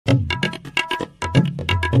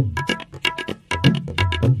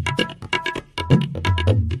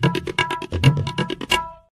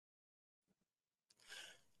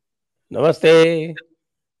नमस्ते।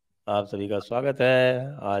 आप सभी का स्वागत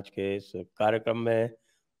है आज के इस कार्यक्रम में।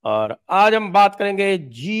 और आज हम बात करेंगे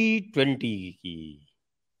G20 की।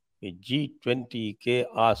 G20 के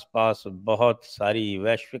आसपास बहुत सारी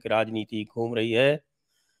वैश्विक राजनीति घूम रही है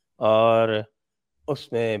और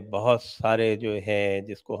उसमें बहुत सारे जो हैं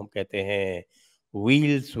जिसको हम कहते हैं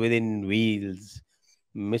wheels with in wheels,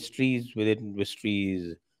 mysteries with in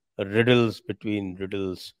mysteries, riddles between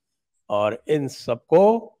riddles, और इन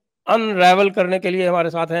सबको अनरेवल करने के लिए हमारे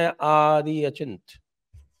साथ हैं आदि अचिंत।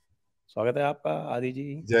 स्वागत है आपका आदि जी।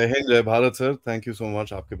 जय हिंद जय Bharat sir. Thank you so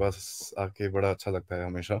much. आपके पास आके बड़ा अच्छा लगता है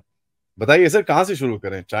हमेशा। बताइए सर, कहाँ से शुरू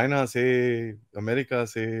करें? चाइना से, अमेरिका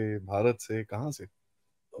से, भारत से, कहाँ से?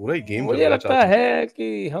 पूरा ही गेम चल मुझे रहा है लगता चाचा। है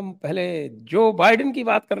कि हम पहले जो बाइडेन की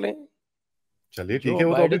बात कर लें। चलिए ठीक जो है,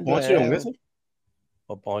 वो तो अभी बाइडेन जो पहुंच रहे है होंगे सर।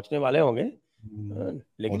 वो पहुंचने वाले होंगे।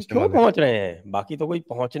 लेकिन पहुंचने क्यों वाले हैं। पहुंच रहे हैं? बाकी तो कोई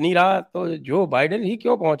पहुंच नहीं रहा, तो जो बाइडेन ही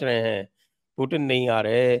क्यों पहुंच रहे हैं? पुतिन नहीं आ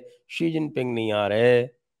रहे, शी जिनपिंग नहीं आ रहे,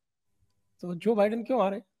 तो जो बाइडेन क्यों आ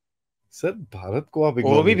रहे? सर भारत को आप वो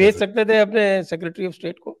इग्नोर भी नहीं कर भेज सकते। सकते थे अपने सेक्रेटरी ऑफ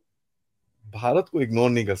स्टेट को। भारत को इग्नोर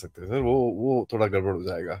नहीं कर सकते सर। वो थोड़ा गड़बड़ हो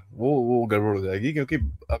जाएगा। वो गड़बड़ हो जाएगी, क्योंकि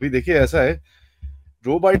अभी देखिए ऐसा है।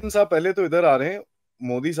 जो बाइडेन साहब पहले तो इधर आ रहे हैं।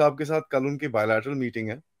 मोदी साहब के साथ कल उनकी बायलैटरल मीटिंग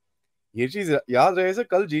है। ये चीज याद रहे सर,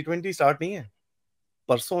 कल G20 स्टार्ट नहीं है,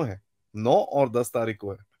 परसों है। 9 और 10 तारीख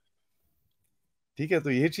को है। ठीक है, तो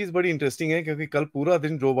ये चीज बड़ी इंटरेस्टिंग है, क्योंकि कल पूरा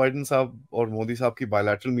दिन जो बाइडेन साहब और मोदी साहब की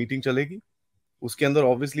बायलैटरल मीटिंग चलेगी। उसके अंदर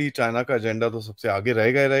ऑब्वियसली चाइना का एजेंडा तो सबसे आगे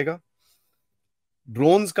रहेगा ही रहेगा।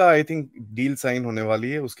 ड्रोन्स का आई थिंक डील साइन होने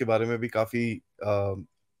वाली है, उसके बारे में भी काफी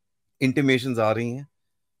इंटिमेशंस आ रही हैं।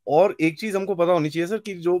 और एक चीज हमको पता होनी चाहिए सर,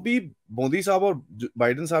 कि जो भी मोदी साहब और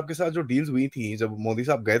बाइडेन साहब के साथ जो डील्स हुई थी जब मोदी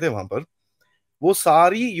साहब गए थे वहां पर, वो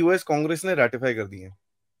सारी यूएस कांग्रेस ने रेटिफाई कर दी है।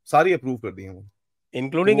 सारी अप्रूव कर दी है वो। तो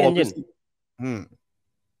इंक्लूडिंग वो इंजन, ऑब्वियसली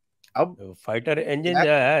अब फाइटर इंजन क्या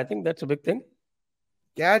जो है, I think that's a big thing.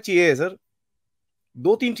 क्या चाहिए सर?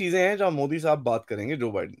 2-3 चीजें हैं जहां मोदी साहब बात करेंगे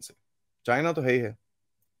जो बाइडेन से। चाइना तो है ही है।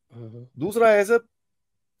 दूसरा है सर,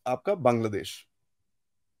 आपका बांग्लादेश।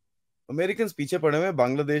 अमेरिकन पीछे पड़े हुए हैं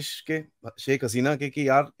बांग्लादेश के शेख हसीना के, कि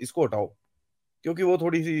यार इसको हटाओ, क्योंकि वो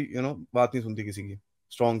थोड़ी सी बात नहीं सुनती किसी की,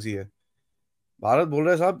 स्ट्रांग सी है। भारत बोल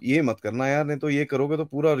रहा है साहब ये मत करना यार, नहीं तो ये करोगे तो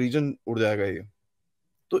पूरा रीजन उड़ जाएगा ये।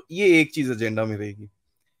 तो ये एक चीज एजेंडा में रहेगी।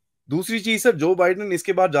 दूसरी चीज सर, जो बाइडेन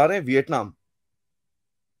इसके बाद जा रहे हैं वियतनाम।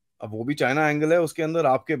 अब वो भी चाइना एंगल है उसके अंदर।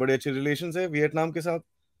 आपके बड़े अच्छे रिलेशन है वियतनाम के साथ।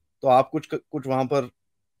 तो आप कुछ कुछ वहां पर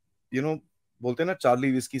यू नो बोलते हैं ना,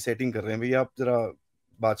 चार्ली विस्की सेटिंग कर रहे हैं भैया, आप जरा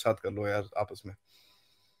बातचीत कर लो यार आपस में।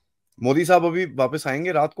 मोदी साहब अभी वापस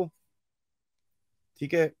आएंगे रात को।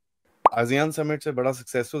 ठीक है। आसियान समिट से बड़ा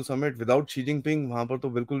successful summit without Xi Jinping, वहां पर तो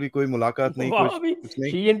बिल्कुल भी कोई मुलाकात नहीं, वहां भी कुछ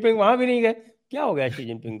नहीं। शी जिनपिंग वहां भी नहीं गए। क्या हो गया शी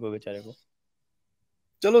जिनपिंग को बेचारे को?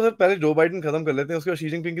 चलो सर, पहले जो बाइडेन खत्म कर लेते हैं, उसके बाद शी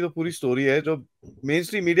जिनपिंग की तो पूरी स्टोरी है जो मेन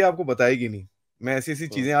स्ट्रीम मीडिया आपको बताएगी नहीं। मैं ऐसी ऐसी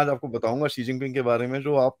हम्म। चीजें आज आपको बताऊंगा शी जिनपिंग के बारे में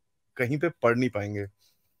जो आप कहीं पे पढ़ नहीं पाएंगे।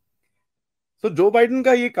 तो जो बाइडेन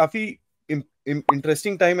का ये काफी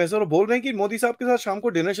इंटरेस्टिंग टाइम है सर। और बोल रहे हैं कि मोदी साहब के साथ शाम को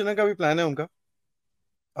डिनर शिनर का भी प्लान है उनका,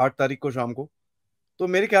 8 तारीख को शाम को। तो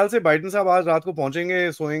मेरे ख्याल से बाइडेन साहब आज रात को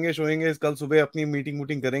पहुंचेंगे, सोएंगे शोएंगे, कल सुबह अपनी मीटिंग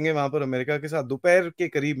वूटिंग करेंगे वहां पर अमेरिका के साथ। दोपहर के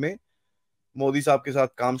करीब में मोदी साहब के साथ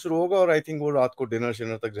काम शुरू होगा, और आई थिंक वो रात को डिनर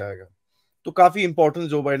शिनर तक जाएगा। तो काफी इंपॉर्टेंस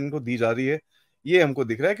जो बाइडेन को दी जा रही है, ये हमको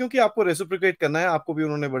दिख रहा है, क्योंकि आपको रेसिप्रोकेट करना है। आपको भी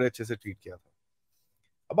उन्होंने बड़े अच्छे से ट्रीट किया था।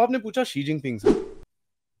 अब आपने पूछा शी जिनपिंग से,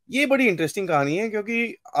 ये बड़ी इंटरेस्टिंग कहानी है,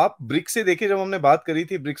 क्योंकि आप ब्रिक्स से देखे, जब हमने बात करी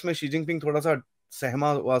थी ब्रिक्स में, शी जिनपिंग थोड़ा सा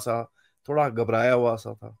सहमा हुआ सा, थोड़ा घबराया हुआ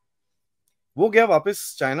सा था। वो गया वापस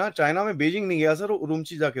चाइना। चाइना में बीजिंग नहीं गया सर, वो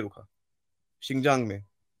उरुमची जाके रुका, शिंगजांग में।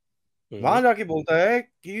 वहां हम्म। जाके बोलता है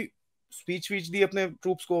कि स्पीच वीच दी अपने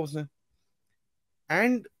ट्रूप्स को उसने।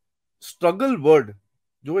 एंड स्ट्रगल वर्ड,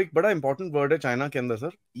 जो एक बड़ा इंपॉर्टेंट वर्ड है चाइना के अंदर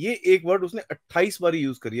सर, ये एक वर्ड उसने 28 बारी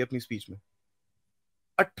यूज करी है अपनी स्पीच में।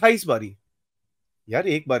 28 बारी। यार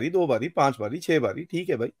एक बारी, 2 बारी, 5 बारी, 6 बारी, ठीक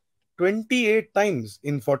है भाई। 28 times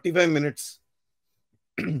in 45 minutes.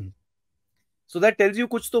 So that tells you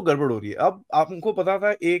कुछ तो गड़बड़ हो रही है। अब आपको पता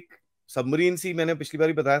था एक सबमरीन सी, मैंने पिछली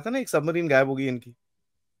बार बताया था ना, एक सबमरीन गायब हो गई इनकी।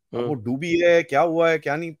 अब वो हम्म। डूबी है, क्या हुआ है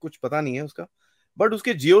क्या नहीं, कुछ पता नहीं है उसका। बट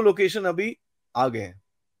उसके जियो लोकेशन अभी आ गए हैं।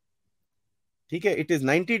 ठीक है, it is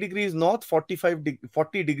 90 degrees north,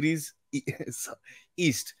 40 degrees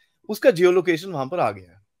east. उसका जियो लोकेशन वहां पर आ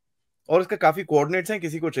गया है। और इसका काफी कोऑर्डिनेट्स हैं,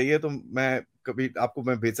 किसी को चाहिए तो मैं कभी आपको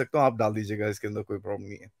मैं भेज सकता हूँ, आप डाल दीजिएगा, इसके अंदर कोई प्रॉब्लम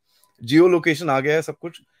नहीं है। जियो लोकेशन आ गया है सब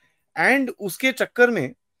कुछ। एंड उसके चक्कर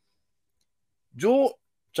में जो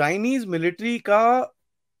चाइनीज मिलिट्री का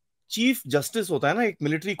चीफ जस्टिस होता है ना, एक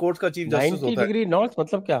मिलिट्री कोर्ट का चीफ जस्टिस 90 होता है डिग्री नॉर्थ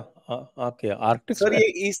मतलब क्या? आपके आर्कटिक्स सर, में?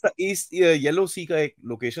 ये ईस्ट ईस्ट येलो सी का एक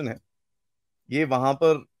लोकेशन है। ये वहां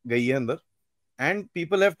पर गई है अंदर, and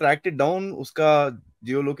people have tracked it down. उसका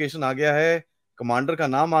जियो लोकेशन आ गया है, कमांडर का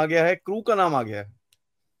नाम आ गया है, क्रू का नाम आ गया है।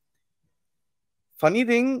 फनी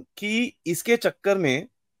थिंग कि इसके चक्कर में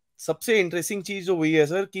सबसे इंटरेस्टिंग चीज जो हुई है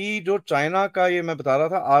सर, कि जो चाइना का, ये मैं बता रहा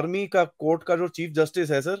था, आर्मी का कोर्ट का जो चीफ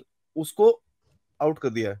जस्टिस है सर, उसको आउट कर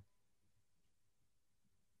दिया है,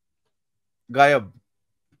 गायब।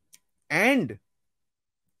 एंड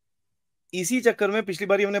इसी चक्कर में पिछली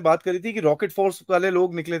बार हमने बात करी थी कि रॉकेट फोर्स वाले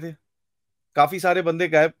लोग निकले थे, काफी सारे बंदे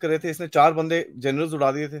गायब करे थे इसने, 4 बंदे जनरल्स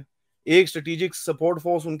उड़ा दिए थे। एक स्ट्रेटेजिक सपोर्ट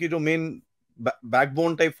फोर्स, उनकी जो मेन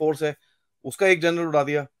बैकबोन टाइप फोर्स है, उसका एक जनरल उड़ा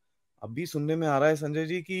दिया। अभी सुनने में आ रहा है संजय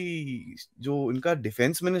जी कि जो इनका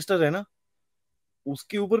डिफेंस मिनिस्टर है ना,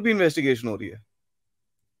 उसके ऊपर भी इन्वेस्टिगेशन हो रही है।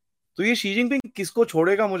 तो ये शी जिनपिंग किसको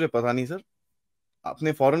छोड़ेगा मुझे पता नहीं सर।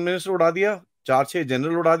 आपने फॉरेन मिनिस्टर उड़ा दिया, 4-6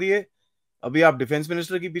 जनरल उड़ा दिए, अभी आप डिफेंस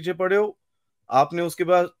मिनिस्टर के पीछे पड़े हो, आपने उसके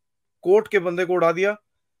बाद कोर्ट के बंदे को उड़ा दिया।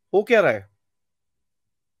 हो क्या रहा है,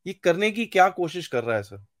 ये करने की क्या कोशिश कर रहा है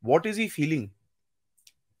sir? What is he feeling?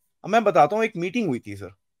 अब मैं बताता हूँ, एक मीटिंग हुई थी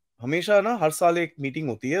सर, हमेशा ना हर साल एक मीटिंग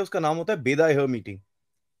होती है, उसका नाम होता है बेदाहे मीटिंग।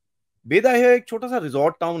 बेदाहे एक छोटा सा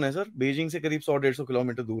रिजॉर्ट टाउन है सर, बीजिंग से करीब 100-150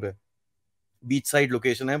 किलोमीटर दूर है। बीच साइड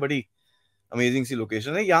लोकेशन है, बड़ी अमेजिंग सी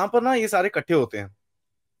लोकेशन है। यहाँ पर ना ये सारे इकट्ठे होते हैं,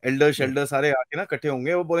 एल्डर शेल्डर सारे आके ना इकट्ठे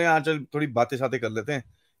होंगे, वो बोले यहाँ चल थोड़ी बातें शातें कर लेते हैं,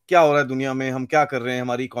 क्या हो रहा है दुनिया में, हम क्या कर रहे हैं,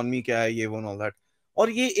 हमारी इकोनॉमी क्या है, ये वो ऑल दैट। और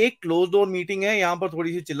ये एक क्लोज डोर मीटिंग है, यहाँ पर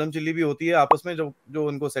थोड़ी सी चिल्लम चिल्ली भी होती है आपस में, जो जो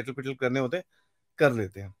उनको सेटल पिटल करने होते हैं कर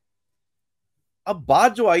लेते हैं। अब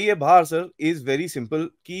बात जो आई है बाहर सर इज वेरी सिंपल,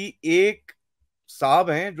 कि एक साहब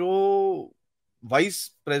हैं जो वाइस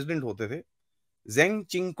प्रेसिडेंट होते थे, जेंग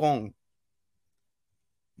चिंग कॉन्ग,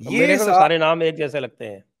 अब मेरे ये को तो साहब। सारे नाम एक जैसे लगते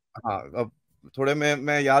हैं। हाँ, अब थोड़े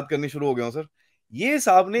मैं याद करनी शुरू हो गया हूँ सर। ये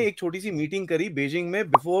साहब ने एक छोटी सी मीटिंग करी बीजिंग में,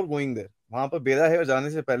 बिफोर गोइंग देयर, वहां पर बेदा है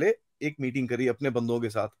जाने से पहले एक मीटिंग करी अपने बंदों के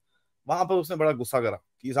साथ। वहां पर उसने बड़ा गुस्सा करा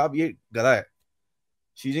कि साहब ये गधा है,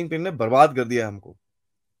 शी जिनपिंग ने बर्बाद कर दिया है हमको।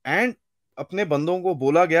 एंड अपने बंदों को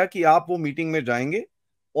बोला गया कि आप वो मीटिंग में जाएंगे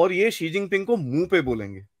और ये शी जिनपिंग को मुंह पे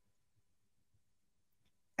बोलेंगे।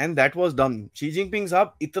 And that was done. Xi Jinping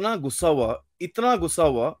साहब इतना गुस्सा हुआ, इतना गुस्सा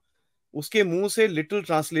हुआ, उसके मुंह से लिटिल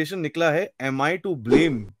ट्रांसलेशन निकला है, am I to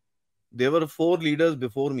blame, there were 4 leaders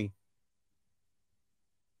before me,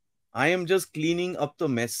 I am just cleaning up the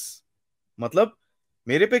mess. मतलब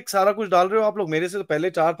मेरे पे सारा कुछ डाल रहे हो आप लोग, मेरे से तो पहले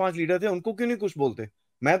 4-5 लीडर थे, उनको क्यों नहीं कुछ बोलते?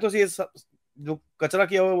 मैं तो ये जो कचरा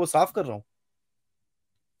किया हुआ है वो साफ कर रहा हूं।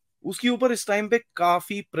 उसके ऊपर इस टाइम पे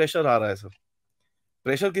काफी प्रेशर आ रहा है सर।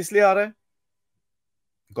 प्रेशर किस लिए आ रहा है?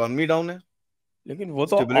 इकोनॉमी डाउन है, लेकिन वो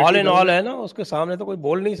तो all stability in down all है। है ना, उसके सामने तो कोई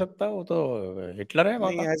बोल नहीं सकता, वो तो हिटलर है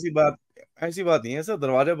वहां नहीं, का। ऐसी बात नहीं है सर,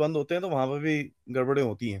 दरवाजे बंद होते हैं तो वहां पर भी गड़बड़ें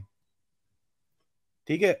होती हैं।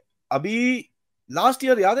 ठीक है। अभी लास्ट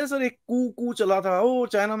ईयर याद है सर, एक कू कू चला था, ओ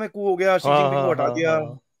चाइना में कू हो गया, शी हाँ जिनपिंग को हाँ हटा हाँ दिया।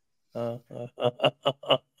 हाँ हाँ हाँ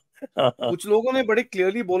हाँ। कुछ लोगों ने बड़े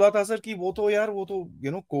क्लियरली बोला था सर कि वो तो यार, वो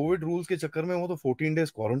तो कोविड रूल्स के चक्कर में वो तो 14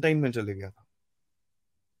 डेज क्वारंटाइन में चले गया था।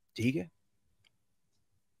 ठीक है।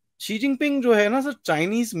 शी जिनपिंग जो है ना सर,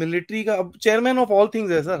 चाइनीज मिलिट्री का अब चेयरमैन ऑफ ऑल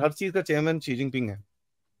थिंग्स है सर, हर चीज का चेयरमैन शी जिनपिंग है।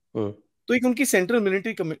 हम्म। तो एक उनकी सेंट्रल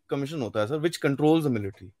मिलिट्री कमीशन होता है sir, which controls the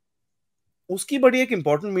military. उसकी बड़ी एक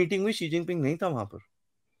इंपॉर्टेंट मीटिंग हुई, शी जिनपिंग नहीं था वहां पर।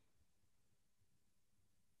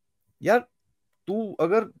 यार तू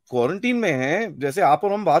अगर क्वारंटीन में है, जैसे आप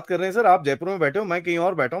और हम बात कर रहे हैं सर, आप जयपुर में बैठे हो, मैं कहीं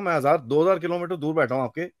और बैठा हूं, मैं 1000-2000 किलोमीटर दूर बैठा हूं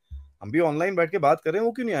आपके, हम भी ऑनलाइन बैठ के बात कर रहे हैं,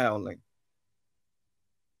 वो क्यों नहीं आया online?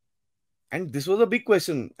 And this was a big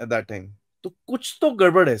question at that time. तो कुछ तो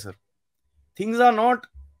गड़बड़ है सर, थिंग्स आर नॉट,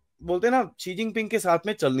 बोलते हैं ना, शी जिनपिंग के साथ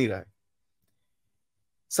में चल नहीं रहा है।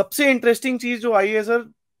 सबसे इंटरेस्टिंग चीज जो आई है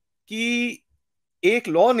सर, कि एक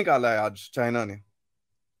लॉ निकाला है आज चाइना ने।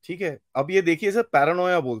 ठीक है। अब ये देखिए सर,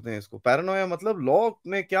 पैरानोया बोलते हैं इसको। पैरानोया मतलब लॉ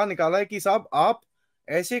में क्या निकाला है कि साहब आप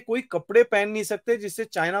ऐसे कोई कपड़े पहन नहीं सकते जिससे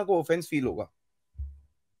चाइना को ऑफेंस फील होगा।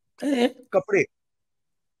 कपड़े,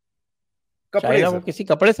 कपड़े चाइना को सर। किसी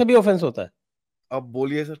कपड़े से भी ऑफेंस होता है? अब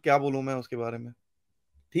बोलिए सर, क्या बोलूं मैं उसके बारे में?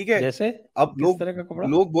 ठीक है। जैसे? अब किस लोग तरह का कपड़ा?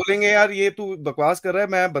 लोग बोलेंगे यार ये तू बकवास कर रहा है,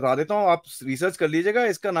 मैं बता देता हूं, आप रिसर्च कर लीजिएगा।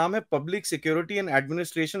 इसका नाम है public security and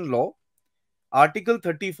administration law, article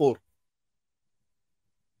 34।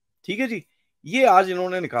 ठीक है जी। ये आज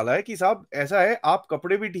इन्होंने निकाला है कि साहब ऐसा है, आप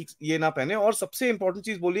कपड़े भी ठीक ये ना पहने, और सबसे इंपॉर्टेंट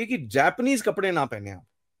चीज बोलिए कि जापानीज कपड़े ना पहने आप।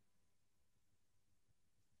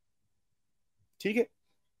 ठीक है।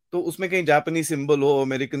 तो उसमें कहीं जापानी सिंबल हो,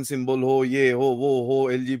 अमेरिकन सिंबल हो, ये हो वो हो,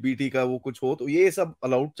 एलजीबीटी का वो कुछ हो, तो ये सब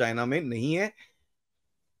अलाउड चाइना में नहीं है।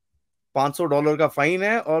 $500 का फाइन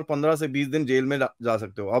है और 15 से 20 दिन जेल में जा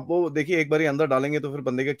सकते हो। अब वो देखिए, एक बार अंदर डालेंगे तो फिर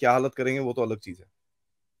बंदे का क्या हालत करेंगे वो तो अलग चीज है।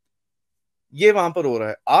 ये वहां पर हो रहा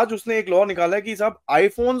है। आज उसने एक लॉ निकाला है कि साहब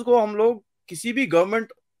आईफोन्स को हम लोग, किसी भी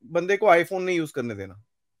गवर्नमेंट बंदे को आईफोन नहीं यूज करने देना,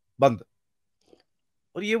 बंद।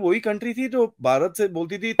 और ये वही कंट्री थी जो भारत से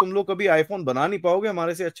बोलती थी तुम लोग कभी आईफोन बना नहीं पाओगे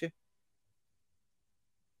हमारे से अच्छे।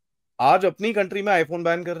 आज अपनी कंट्री में आईफोन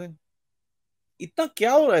बैन कर रहे हैं। इतना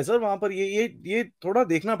क्या हो रहा है सर वहां पर, ये थोड़ा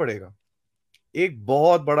देखना पड़ेगा। एक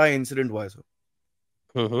बहुत बड़ा इंसिडेंट हुआ है सर।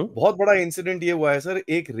 हम्म। बहुत बड़ा इंसिडेंट ये हुआ है सर,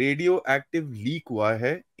 एक रेडियो एक्टिव लीक हुआ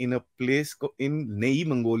है इन अ प्लेस को इन नई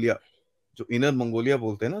मंगोलिया, जो इनर मंगोलिया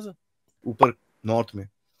बोलते हैं ना सर, ऊपर नॉर्थ में।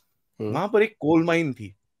 हम्म। वहां पर एक कोल माइन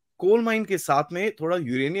थी। कोल माइन के साथ में थोड़ा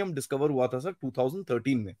यूरेनियम डिस्कवर हुआ था सर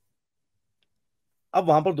 2013 में। अब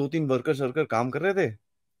वहां पर दो तीन वर्कर सर्कर काम कर रहे थे।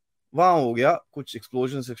 वहां हो गया कुछ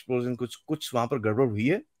एक्सप्लोजन एक्सप्लोजन, कुछ कुछ वहां पर गड़बड़ हुई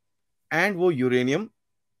है, एंड वो यूरेनियम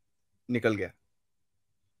निकल गया।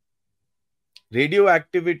 रेडियो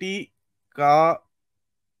एक्टिविटी का,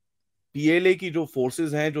 पीएलए की जो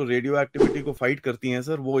फोर्सेस हैं जो रेडियो एक्टिविटी को फाइट करती हैं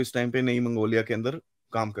सर, वो इस टाइम पे नई मंगोलिया के अंदर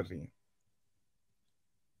काम कर रही हैं।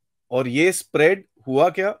 और ये स्प्रेड हुआ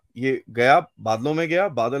क्या, ये गया बादलों में, गया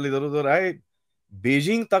बादल इधर उधर आए,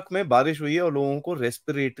 बीजिंग तक में बारिश हुई है और लोगों को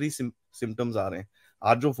रेस्पिरेटरी सिम्टम्स आ रहे हैं।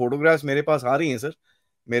 आज जो फोटोग्राफ्स मेरे पास आ रही हैं सर,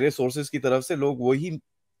 मेरे सोर्सेज की तरफ से, लोग वही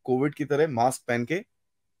कोविड की तरह मास्क पहन के,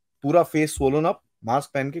 पूरा फेस स्वोलन अप,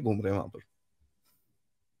 मास्क पहन के घूम रहे हैं वहां पर।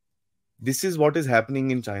 This is what is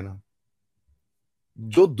happening in China.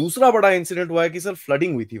 जो दूसरा बड़ा इंसिडेंट हुआ है कि सर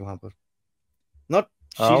फ्लडिंग हुई थी वहां पर। नॉट,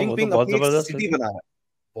 हाँ, शी वो तो जिनपिंग बहुत अपनी एक जबरदस्त हुई सिटी थी। बना रहा है।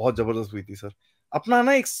 बहुत जबरदस्त हुई थी सर। अपना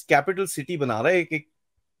ना एक कैपिटल सिटी बना रहा है, एक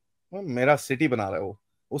मेरा सिटी बना रहा है वो।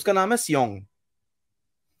 उसका नाम है सियोंग।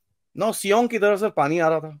 ना सियोंग की तरफ से पानी आ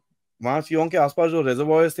रहा था। वहां सियोंग के आसपास जो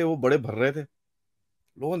रेजर्वॉयर्स थे वो बड़े भर रहे थे।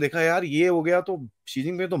 लोगों ने देखा यार ये हो गया तो शी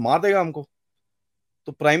जिनपिंग तो मार देगा हमको।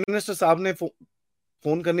 तो प्राइम मिनिस्टर साहब ने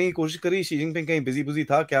फोन करने की कोशिश करी। शी जिनपिंग कहीं बिजी बिजी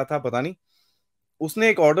था, क्या था पता नहीं। उसने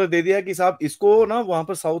एक ऑर्डर दे दिया कि साहब इसको ना, वहां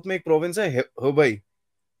पर साउथ में एक प्रोविंस है हुबई,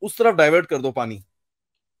 उस तरफ डाइवर्ट कर दो पानी।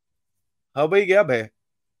 हुबई गया भय,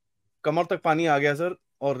 कमर तक पानी आ गया सर।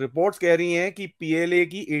 और रिपोर्ट्स कह रही हैं कि पीएलए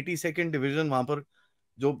की 82nd डिवीजन वहां पर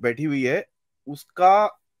जो बैठी हुई है, उसका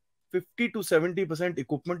 50 to 70%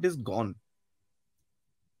 equipment is gone.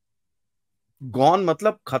 Gone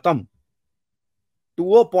मतलब खत्म।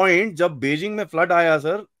 टू अ पॉइंट जब बीजिंग में फ्लड आया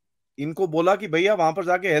सर, इनको बोला कि भैया वहां पर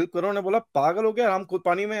जाके हेल्प करो, ने बोला पागल हो गया, हम खुद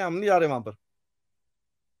पानी में, हम नहीं जा रहे वहां पर।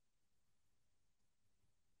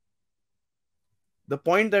 The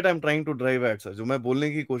point that I am trying to drive at sir, जो मैं बोलने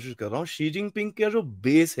की कोशिश कर रहा हूँ, शी जिनपिंग का जो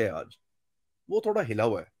बेस है आज, वो थोड़ा हिला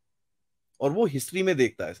हुआ है। और वो हिस्ट्री में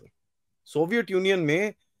देखता है सर। सोवियत यूनियन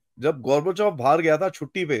में जब गोर्बाचोव बाहर गया था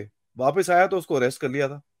छुट्टी पे, वापस आया तो उसको अरेस्ट कर लिया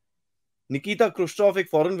था। निकिता क्रुश्चोव एक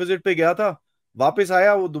फॉरेन विजिट पे गया था, वापस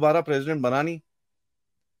आया, वो दोबारा प्रेसिडेंट बना नहीं।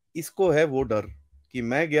 इसको है वो डर कि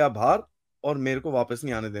मैं गया बाहर और मेरे को वापस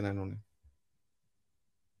नहीं आने देना इन्होंने।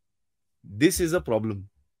 This is a problem.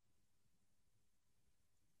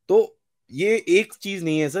 तो ये एक चीज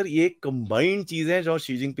नहीं है सर, ये कंबाइंड चीज है जो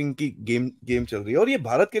शी जिनपिंग की गेम गेम चल रही है। और ये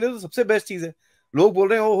भारत के लिए तो सबसे बेस्ट चीज है। लोग बोल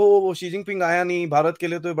रहे हैं ओहो वो शी जिनपिंग आया नहीं भारत के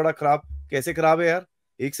लिए तो ये बड़ा खराब। कैसे खराब है यार?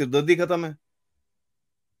 एक सिरदर्दी खत्म है।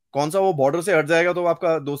 कौन सा वो बॉर्डर से हट जाएगा तो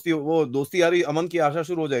आपका दोस्ती, वो दोस्ती यारी अमन की आशा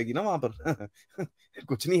शुरू हो जाएगी ना वहां पर?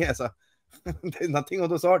 कुछ नहीं है ऐसा। Nothing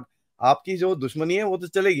of the sort. आपकी जो दुश्मनी है वो तो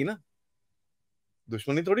चलेगी ना,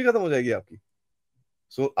 दुश्मनी थोड़ी खत्म हो जाएगी आपकी।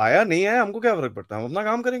 सो आया नहीं आया हमको क्या फर्क पड़ता है, हम अपना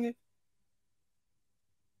काम करेंगे।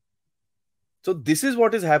 So this is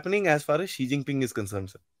what is happening as far as Xi Jinping is concern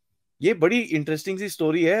sir. ये बड़ी इंटरेस्टिंग सी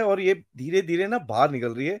स्टोरी है और ये धीरे धीरे ना बाहर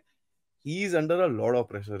निकल रही है। He is under a lot of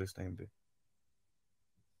pressure इस टाइम पे।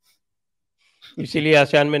 इसीलिए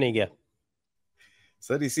आसियान में नहीं गया।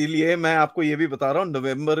 सर इसीलिए मैं आपको ये भी बता रहा हूँ,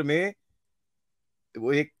 नवंबर में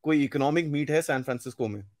वो एक कोई इकोनॉमिक मीट है सैन फ्रांसिस्को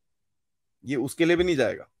में, ये उसके लिए भी नहीं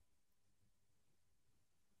जाएगा।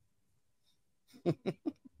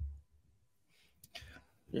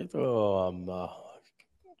 ये तो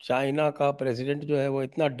चाइना का प्रेसिडेंट जो है वो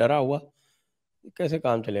इतना डरा हुआ, कैसे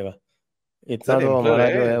काम चलेगा? इतना सर तो एम्परर हमारा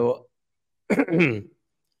जो है। है वो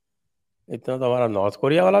इतना तो हमारा नॉर्थ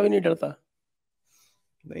कोरिया वाला भी नहीं डरता।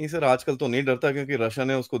 नहीं सर आजकल तो नहीं डरता, क्योंकि रशिया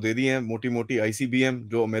ने उसको दे दी है मोटी मोटी आईसीबीएम,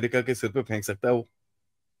 जो अमेरिका के सिर पे फेंक सकता है वो।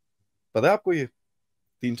 पता है आपको ये?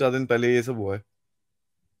 3 4 दिन पहले ये सब हुआ है।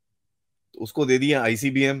 तो उसको दे दिया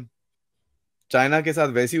आईसीबीएम। चाइना के साथ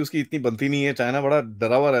वैसी उसकी इतनी बनती नहीं है। चाइना बड़ा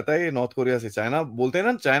डरा हुआ रहता है ये नॉर्थ कोरिया से। चाइना बोलते हैं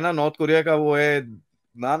ना, चाइना नॉर्थ कोरिया का वो है।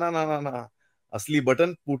 ना ना ना ना ना, असली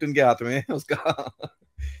बटन पुतिन के हाथ में है उसका।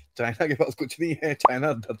 चाइना के पास कुछ नहीं है,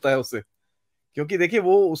 चाइना डरता है उससे। क्योंकि देखिए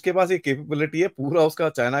वो, उसके पास एक कैपेबिलिटी है पूरा उसका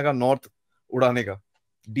चाइना का नॉर्थ उड़ाने का,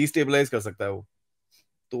 डिस्टेबलाइज कर सकता है वो।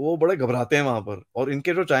 तो वो बड़े घबराते हैं वहां पर। और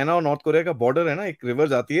इनके जो चाइना और नॉर्थ कोरिया का बॉर्डर है ना, एक रिवर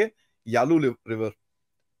जाती है, यालू रिवर,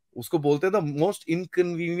 उसको बोलते हैं the most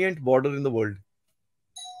inconvenient border in the world.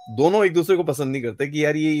 दोनों एक दूसरे को पसंद नहीं करते कि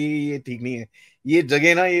यार ये ठीक नहीं है, ये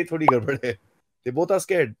जगह ना ये थोड़ी गड़बड़ है। They both are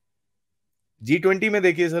scared. G20 में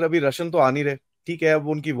देखिए सर, अभी रशियन तो आ नहीं रहे, ठीक है, अब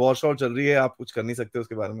उनकी वॉर शॉर चल रही है, आप कुछ कर नहीं सकते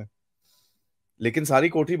उसके बारे में, लेकिन सारी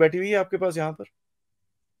कोठी बैठी हुई है आपके पास यहाँ पर।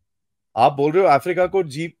 आप बोल रहे हो अफ्रीका को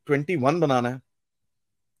G21 बनाना है,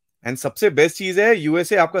 एंड सबसे बेस्ट चीज है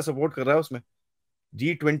यूएसए आपका सपोर्ट कर रहा है उसमें,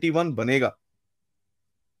 G21 बनेगा।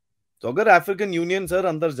 तो अगर अफ्रीकन यूनियन सर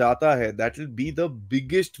अंदर जाता है, that will be the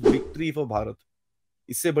biggest victory for Bharat.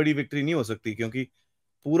 इससे बड़ी विक्ट्री नहीं हो सकती, क्योंकि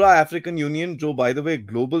पूरा अफ्रीकन यूनियन, जो by the way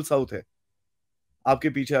global south है, आपके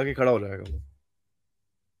पीछे आके खड़ा हो जाएगा वो,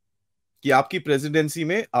 कि आपकी प्रेसिडेंसी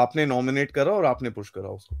में आपने नॉमिनेट करा और आपने पुश करा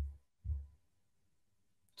उसको।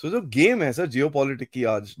 तो जो गेम है सर जियो पॉलिटिक की,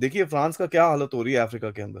 आज देखिए फ्रांस का क्या हालत हो रही है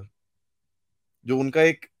अफ्रीका के अंदर। जो उनका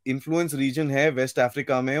एक इन्फ्लुएंस रीजन है वेस्ट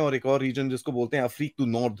अफ्रीका में, और एक और रीजन जिसको बोलते हैं अफ्रीक to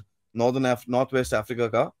north, north west Africa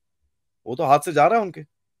का, वो तो हाथ से जा रहा है उनके।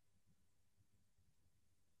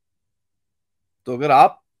 तो अगर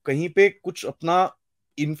आप कहीं पे कुछ अपना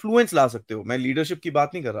इन्फ्लुएंस ला सकते हो, मैं लीडरशिप की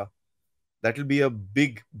बात नहीं कर रहा, that will be a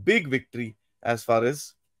big big victory as far as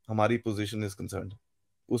हमारी पोजीशन इज कंसर्न्ड।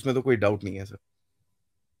 उसमें तो कोई डाउट नहीं है सर।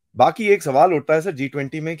 बाकी एक सवाल उठता है सर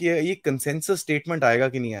G20 में कि ये कंसेंसस स्टेटमेंट आएगा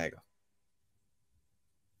कि नहीं आएगा।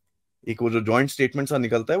 एक वो जो जॉइंट स्टेटमेंट सा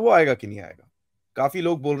निकलता है, वो आएगा कि नहीं आएगा। काफी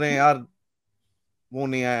लोग बोल रहे हैं यार वो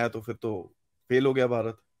नहीं आया तो फिर तो फेल हो गया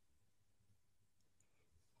भारत।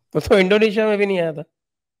 तो इंडोनेशिया में भी नहीं आया था।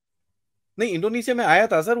 नहीं, इंडोनेशिया में आया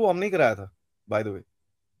था सर, वो हम नहीं कराया था, बाय द वे,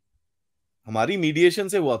 हमारी मीडिएशन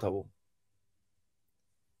से हुआ था वो।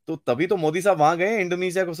 तो तभी तो मोदी साहब वहां गए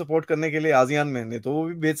इंडोनेशिया को सपोर्ट करने के लिए आसियान में, नहीं तो वो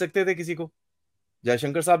भी भेज सकते थे किसी को,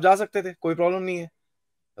 जयशंकर साहब जा सकते थे, कोई प्रॉब्लम नहीं है।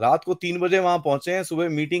 रात को 3 बजे वहां पहुंचे हैं, सुबह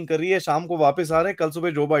मीटिंग कर रही है, शाम को वापस आ रहे हैं, कल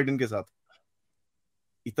सुबह जो बाइडेन के साथ।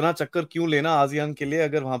 इतना चक्कर क्यों लेना आसियान के लिए,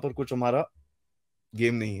 अगर वहां पर कुछ हमारा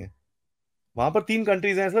गेम नहीं है। वहां पर 3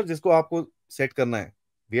 कंट्रीज हैं सर जिसको आपको सेट करना है,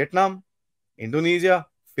 वियतनाम, इंडोनेशिया,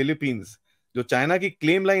 फिलीपींस। जो चाइना की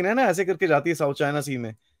क्लेम लाइन है ना, ऐसे करके जाती है साउथ चाइना सी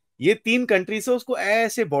में, ये 3 कंट्री से उसको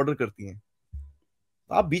ऐसे बॉर्डर करती हैं।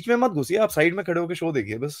 आप बीच में मत घुसिए, आप साइड में खड़े होकर शो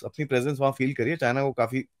देखिए, बस अपनी प्रेजेंस वहां फील करिए, चाइना को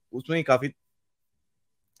काफी उसमें ही काफी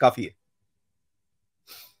काफी है।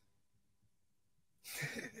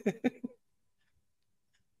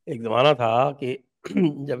 एक जमाना था कि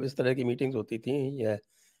जब इस तरह की मीटिंग्स होती थी या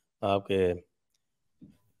आपके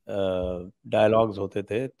डायलॉग्स होते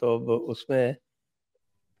थे, तो उसमें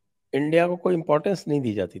इंडिया को कोई इम्पोर्टेंस नहीं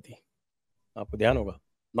दी जाती थी। आपको ध्यान होगा,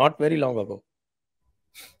 not very long ago,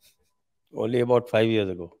 only about 5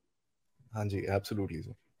 years ago। हाँ जी, एब्सोल्युटली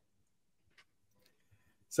सर।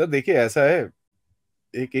 सर देखिए ऐसा है,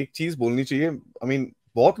 एक एक चीज बोलनी चाहिए, आई मीन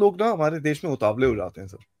बहुत लोग ना हमारे देश में उतावले हो जाते हैं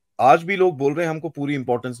सर। आज भी लोग बोल रहे हैं हमको पूरी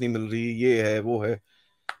इंपॉर्टेंस नहीं मिल रही, ये है वो है।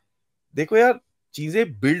 देखो यार,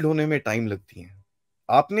 चीजें बिल्ड होने में टाइम लगती हैं।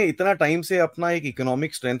 आपने इतना टाइम से अपना एक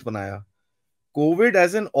इकोनॉमिक स्ट्रेंथ बनाया, covid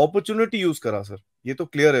as an opportunity use करा सर, ये तो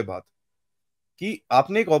क्लियर है बात, कि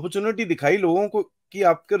आपने एक अपॉर्चुनिटी दिखाई लोगों को, कि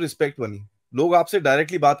आपके रिस्पेक्ट बनी, लोग आपसे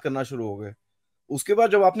डायरेक्टली बात करना शुरू हो गए। उसके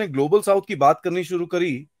बाद जब आपने ग्लोबल साउथ की बात करनी शुरू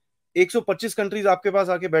करी, 125 कंट्रीज आपके पास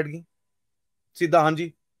आके बैठ गई सीधा, हाँ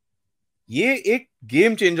जी। ये एक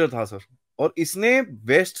गेम चेंजर था सर, और इसने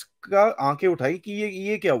वेस्ट का आंखें उठाई कि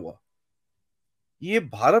ये क्या हुआ, ये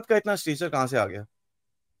भारत का इतना स्टेचर कहां से आ गया।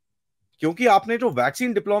 क्योंकि आपने जो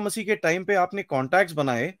वैक्सीन डिप्लोमेसी के टाइम पे आपने कॉन्टैक्ट्स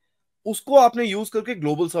बनाए, उसको आपने यूज करके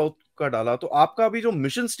ग्लोबल साउथ का डाला। तो आपका अभी जो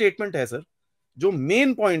मिशन स्टेटमेंट है सर, जो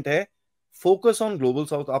मेन पॉइंट है, फोकस ऑन ग्लोबल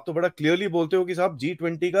साउथ। आप तो बड़ा क्लियरली बोलते हो कि साहब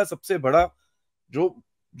G20 का सबसे बड़ा जो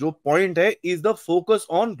जो पॉइंट है is the focus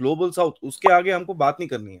on global south, उसके आगे हमको बात नहीं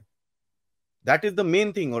करनी है, that is the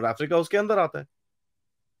main thing, और अफ्रीका उसके अंदर आता है।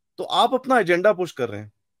 तो आप अपना एजेंडा पुश कर रहे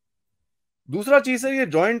हैं। दूसरा चीज है, ये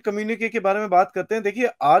जॉइंट कम्युनिके के बारे में बात करते हैं। देखिए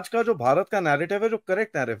आज का जो भारत का नैरेटिव है, जो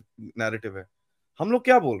करेक्ट नैरेटिव है, हम लोग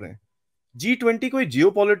क्या बोल रहे हैं, G20 कोई जियो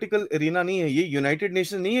पॉलिटिकल एरिना नहीं है, ये यूनाइटेड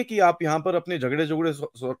नेशन नहीं है कि आप यहां पर अपने झगड़े झगड़े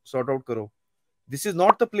सॉर्ट आउट करो। This is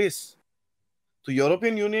not the place. तो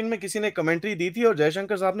यूरोपियन यूनियन में किसी ने कमेंट्री दी थी, और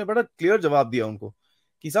जयशंकर साहब ने बड़ा क्लियर जवाब दिया उनको,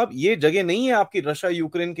 कि साहब ये जगह नहीं है आपकी रशिया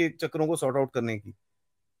यूक्रेन के चक्रों को सॉर्ट आउट करने की।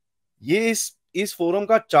 ये इस फोरम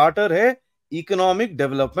का चार्टर है इकोनॉमिक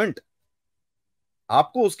डेवलपमेंट,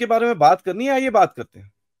 आपको उसके बारे में बात करनी है, आइए बात करते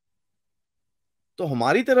हैं। तो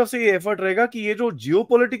हमारी तरफ से ये एफर्ट रहेगा कि ये जो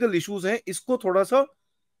जियोपॉलिटिकल इश्यूज हैं इसको थोड़ा सा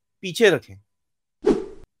पीछे रखें।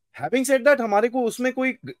 हैविंग सेड दैट, हमारे को उसमें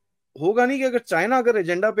कोई होगा नहीं कि अगर चाइना अगर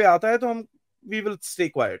एजेंडा पे आता है तो हम वी विल स्टे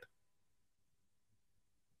क्वाइट।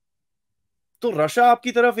 तो रशिया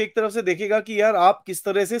आपकी तरफ एक तरफ से देखेगा कि यार आप किस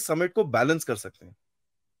तरह से समिट को बैलेंस कर सकते हैं।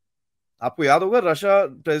 आपको याद होगा रशिया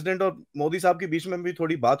प्रेसिडेंट और मोदी साहब के बीच में भी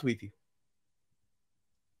थोड़ी बात हुई थी,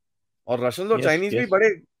 और रशियन और यस चाइनीज भी यस। बड़े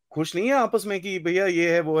खुश नहीं है आपस में कि भैया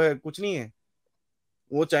ये है वो है, कुछ नहीं है।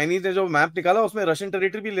 वो चाइनीज ने जो मैप निकाला उसमें रशियन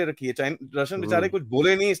टेरिटरी भी ले रखी है। रशियन बेचारे कुछ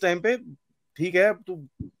बोले नहीं इस टाइम पे, ठीक है तू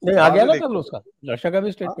नहीं, आ बाद गया में ना कल देखो। उसका, रशिया का भी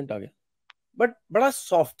हाँ, स्टेटमेंट आ गया। बट बड़ा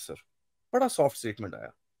सॉफ्ट सर, बड़ा सॉफ्ट स्टेटमेंट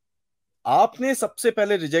आया। आपने सबसे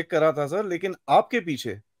पहले रिजेक्ट करा था सर, लेकिन आपके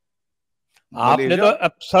पीछे आपने तो मलेशिया।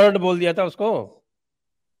 एब्सर्ड बोल दिया था उसको।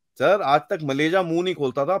 सर आज तक मलेशिया मुंह नहीं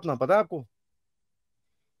खोलता था अपना, पता है आपको?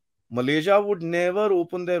 Malaysia would never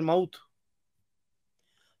open their mouth.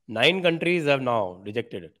 9 countries have now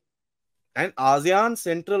rejected it. And ASEAN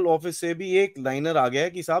central office से भी एक लाइनर आ गया है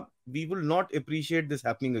कि साहब we will not appreciate this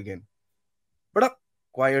happening again. बड़ा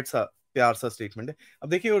क्वाइट सा प्यार सा स्टेटमेंट है। अब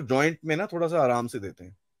देखिए वो जॉइंट में ना थोड़ा सा आराम से देते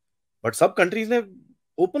हैं, बट सब कंट्रीज ने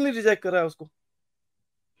ओपनली रिजेक्ट करा है उसको।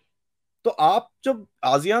 तो आप जब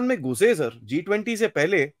आसियान में घुसे सर G20 से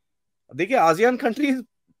पहले, देखिए ASEAN countries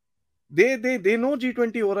they know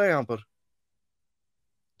G20 हो रहा है यहां पर।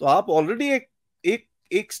 तो आप ऑलरेडी एक एक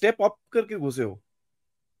एक स्टेप अप करके घुसे हो।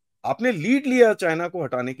 आपने लीड लिया चाइना को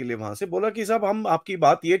हटाने के लिए, वहां से बोला कि साहब हम आपकी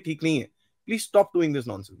बात ये ठीक नहीं है, please stop doing this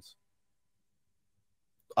nonsense.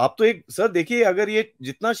 आप तो एक सर देखिए, अगर ये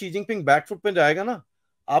जितना शी जिनपिंग बैक फुट पे जाएगा ना,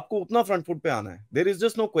 आपको उतना फ्रंट फुट पे आना है। There is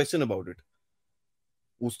just no question about it.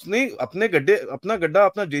 उसने अपने गड्ढे अपना गड्ढा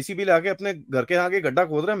अपना जेसीबी लाके अपने घर के आगे गड्ढा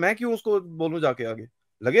खोद रहा है, मैं क्यों उसको बोलूं जाके आगे?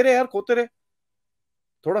 लगे रहे यार, खोदते रहे,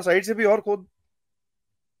 थोड़ा साइड से भी और खोद।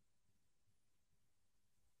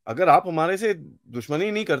 अगर आप हमारे से दुश्मनी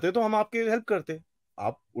नहीं करते तो हम आपके हेल्प करते।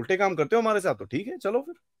 आप उल्टे काम करते हो हमारे साथ, तो ठीक है चलो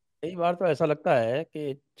फिर। कई बार तो ऐसा लगता है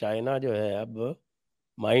कि चाइना जो है अब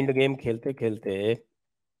माइंड गेम खेलते खेलते,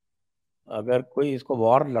 अगर कोई इसको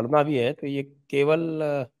वॉर लड़ना भी है तो ये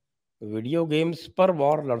केवल वीडियो गेम्स पर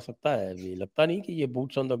वॉर लड़ सकता है। अभी लगता नहीं कि ये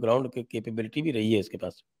बूट्स ऑन द ग्राउंड की कैपेबिलिटी भी रही है इसके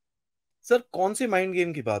पास। सर कौन से माइंड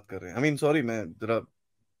गेम की बात कर रहे हैं? आई मीन सॉरी, मैं जरा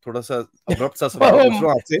थोड़ा सा अब्रप्ट सा सवाल पूछ वो रहा हूँ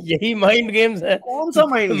आपसे। यही माइंड गेम्स है। कौन सा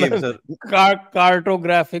mind game sir?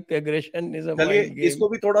 Cartographic aggression is a चलिए माइंड गेम। इसको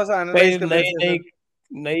भी थोड़ा सा एनालाइज कई कर नई लेते हैं नई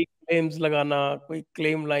सर। नई क्लेम्स लगाना, कोई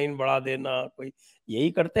क्लेम लाइन बढ़ा देना, कोई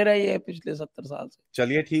यही करते रहे ये पिछले 70 साल से।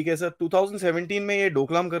 चलिए ठीक है सर, 2017 में ये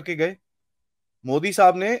डोकलाम करके गए मोदी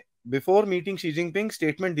साहब ने। Before meeting Xi Jinping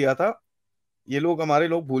statement दिया था। ये लोग हमारे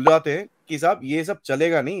लोग भूल जाते हैं कि साहब ये सब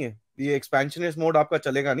चलेगा नहीं है, ये एक्सपेंशनिस्ट मोड आपका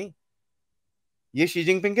चलेगा नहीं। ये शी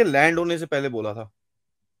जिनपिंग के लैंड होने से पहले बोला था।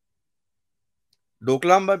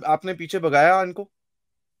 डोकलाम आपने पीछे भगाया इनको,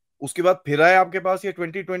 उसके बाद फिर आए आपके पास ये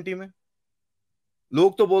 2020 में।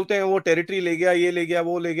 लोग तो बोलते हैं वो टेरिटरी ले गया, ये ले गया,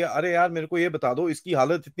 वो ले गया। अरे यार मेरे को ये बता दो, इसकी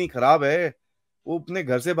हालत इतनी खराब है, वो अपने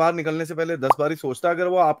घर से बाहर निकलने से पहले 10 बार सोचता। अगर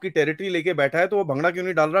वो आपकी टेरिटरी लेके बैठा है तो वो भंगड़ा क्यों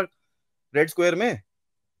नहीं डाल रहा रेड स्क्वायर में,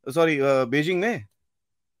 सॉरी बीजिंग में?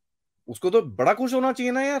 उसको तो बड़ा खुश होना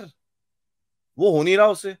चाहिए ना यार। वो हो नहीं रहा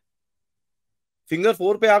उससे। फिंगर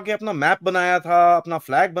 4 पे आके अपना मैप बनाया था, अपना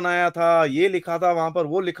फ्लैग बनाया था, ये लिखा था वहां पर,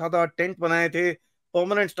 वो लिखा था, टेंट बनाए थे,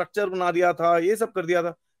 परमानेंट स्ट्रक्चर बना दिया था, ये सब कर दिया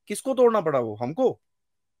था। किसको तोड़ना पड़ा? वो हमको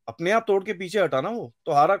अपने आप तोड़ के पीछे हटाना। वो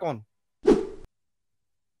तो हारा कौन?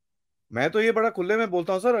 मैं तो ये बड़ा खुले में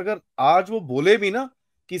बोलता हूँ सर, अगर आज वो बोले भी ना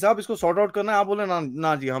कि साहब इसको सॉर्ट आउट करना है, आप बोले ना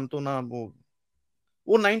ना जी हम तो ना वो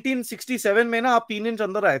 1967 में ना आप 3 इंच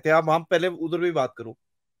अंदर आए थे, आप पहले उधर भी बात करो।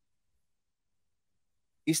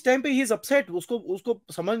 इस टाइम पे ही इज अपसेट, उसको उसको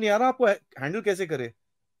समझ नहीं आ रहा आपको हैंडल कैसे करे।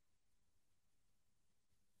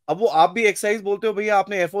 अब वो आप भी एक्सरसाइज बोलते हो, भैया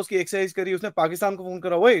आपने एयरफोर्स की एक्सरसाइज करी, उसने पाकिस्तान को फोन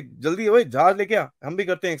करा, ओए जल्दी ओए जहाज लेके आ, हम भी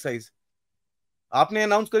करते हैं एक्सरसाइज। आपने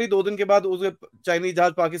अनाउंस करी 2 दिन के बाद उसे चाइनीज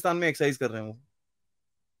जहाज पाकिस्तान में एक्सरसाइज कर रहे हो।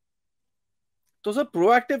 तो सर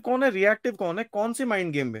प्रोएक्टिव कौन है, रिएक्टिव कौन है, कौन से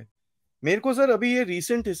माइंड गेम में? मेरे को सर अभी ये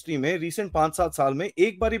रीसेंट हिस्ट्री में, रीसेंट 5-7 साल में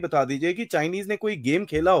एक बार ही बता दीजिए कि चाइनीज ने कोई गेम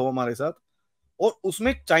खेला हो हमारे साथ और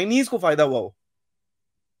उसमें चाइनीज को फायदा हुआ हो।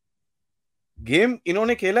 गेम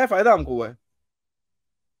इन्होंने खेला है, फायदा हमको हुआ है।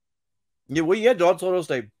 ये वही है जॉर्ज सोरोस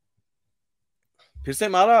टाइप, फिर से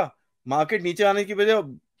मारा, मार्केट नीचे आने की वजह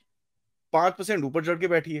 5% ऊपर चढ़ के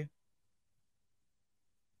बैठी है।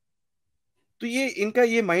 तो ये इनका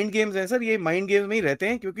ये माइंड गेम्स है सर, ये माइंड गेम्स में ही रहते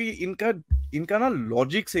हैं, क्योंकि इनका इनका ना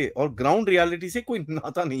लॉजिक से और ग्राउंड रियलिटी से कोई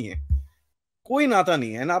नाता नहीं है। कोई नाता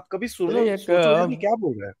नहीं है ना। आप कभी सुनो चलिए, एक सोचो यार ये क्या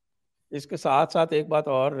बोल रहा है। इसके साथ साथ एक बात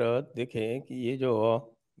और देखें कि ये जो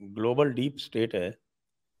ग्लोबल डीप स्टेट है,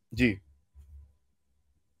 जी।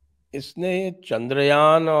 इसने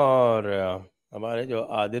चंद्रयान और हमारे जो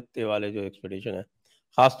आदित्य वाले जो एक्सपेडिशन है,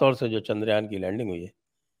 खास तौर से जो चंद्रयान की लैंडिंग हुई है,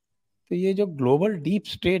 तो ये जो ग्लोबल डीप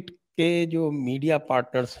स्टेट के जो मीडिया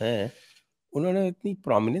पार्टनर्स हैं, उन्होंने इतनी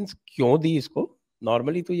प्रोमिनेंस क्यों दी इसको?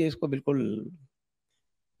 नॉर्मली तो ये इसको बिल्कुल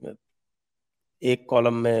एक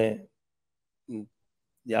कॉलम में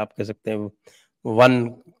या आप कह सकते हैं 1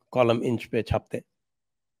 कॉलम इंच पे छापते हैं।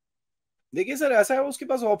 देखिए सर, ऐसा है, उसके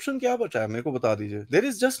पास ऑप्शन क्या बचा है मेरे को बता दीजिए। There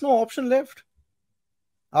is just no option left.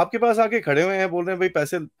 आपके पास आके खड़े हुए हैं, बोल रहे हैं भाई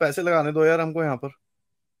पैसे पैसे लगाने दो यार हमको यहाँ पर।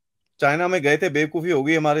 चाइना में गए थे, बेवकूफी हो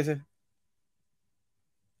गई हमारे से।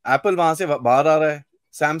 एप्पल वहां से बाहर आ रहा है।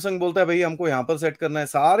 सैमसंग बोलता है भाई हमको यहाँ पर सेट करना है।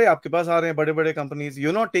 सारे आपके पास आ रहे हैं बड़े बड़े कंपनीज।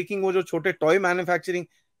 यू नॉट टेकिंग वो जो छोटे टॉय मैन्युफैक्चरिंग।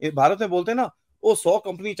 भारत में बोलते हैं ना, वो 100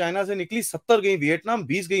 कंपनी चाइना से निकली, 70 गई वियतनाम,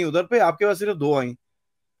 20 गई उधर पे, आपके पास सिर्फ 2 आई।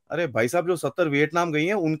 अरे भाई साहब, जो 70 वियतनाम गई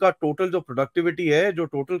हैं उनका टोटल जो प्रोडक्टिविटी है, जो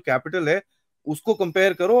टोटल कैपिटल है, उसको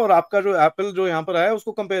कंपेयर करो, और आपका जो एप्पल जो यहाँ पर आया है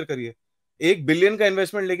उसको कंपेयर करिए। 1 बिलियन का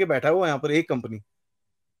इन्वेस्टमेंट लेके बैठा है वो यहाँ पर एक कंपनी।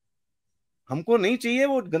 हमको नहीं चाहिए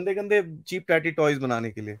वो गंदे गंदे चीप टैटी टॉयज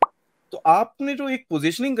बनाने के लिए। तो आपने जो एक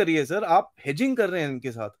पोजीशनिंग करी है सर, आप हेजिंग कर रहे हैं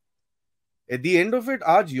इनके साथ। At the end of it,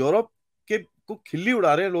 आज यूरोप के को खिल्ली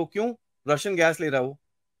उड़ा रहे हैं लोग। क्यों? रशियन गैस ले रहा है वो,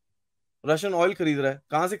 रशियन ऑयल खरीद रहा है।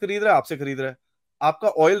 कहां से खरीद रहा है? आपसे खरीद रहा है। आपका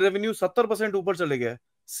ऑयल रेवेन्यू 70% ऊपर चले गया है।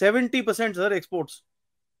 70% सर एक्सपोर्ट्स।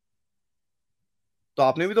 तो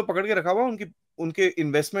आपने भी तो पकड़ के रखा हुआ उनकी, उनके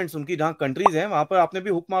इन्वेस्टमेंट्स, उनकी जहां कंट्रीज हैं वहां पर आपने भी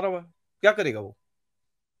हुक मारा हुआ है। क्या करेगा वो?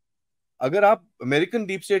 अगर आप अमेरिकन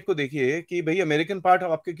डीप स्टेट को देखिए कि भाई अमेरिकन पार्ट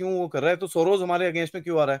आपके क्यों वो कर रहा है, तो सोरोज हमारे अगेंस्ट में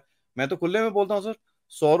क्यों आ रहा है? मैं तो खुले में बोलता हूँ सर,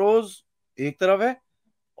 सोरोज एक तरफ है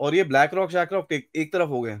और ये ब्लैक रॉक शैक रॉक एक तरफ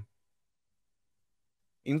हो गए हैं।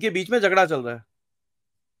 इनके बीच में झगड़ा चल रहा है।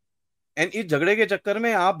 एंड इस झगड़े के चक्कर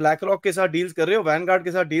में आप ब्लैक रॉक के साथ डील्स कर रहे हो, वैनगार्ड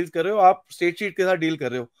के साथ डील्स कर रहे हो, आप स्टेट शीट के साथ डील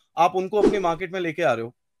कर रहे हो, आप उनको अपनी मार्केट में लेके आ रहे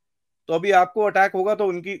हो। तो अभी आपको अटैक होगा तो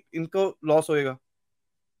उनकी इनको लॉस होएगा।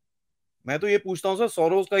 मैं तो ये पूछता हूँ सर,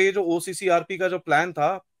 सोरोस का ये जो ओसीसीआरपी का जो प्लान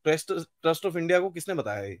था, ट्रस्ट ट्रस्ट ऑफ इंडिया को किसने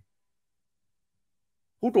बताया ये?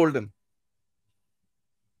 Who told him?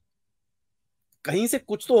 कहीं से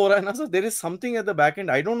कुछ तो हो रहा है ना sir. There is something at the back and,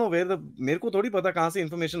 I don't know where the, मेरे को थोड़ी पता कहाँ से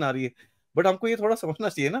इंफॉर्मेशन आ रही है, बट हमको ये थोड़ा समझना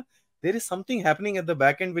चाहिए ना। There is something happening at the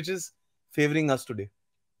back and which is favouring us today.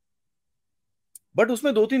 But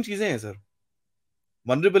उसमें 2-3 चीजें हैं सर।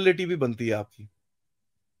 वनरेबिलिटी भी बनती है आपकी।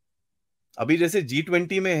 अभी जैसे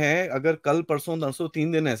G20 में है, अगर कल परसों नरसों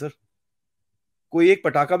 3 दिन है सर, कोई एक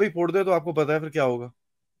पटाखा भी फोड़ दे तो आपको पता है फिर क्या होगा।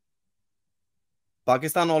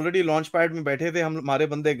 पाकिस्तान ऑलरेडी लॉन्च पैड में बैठे थे, हम हमारे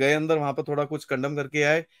बंदे गए अंदर, वहां पर थोड़ा कुछ कंडम करके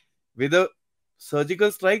आए, with a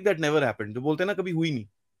surgical strike that never happened, जो बोलते हैं ना कभी हुई नहीं।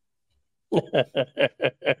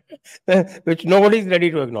 which nobody is ready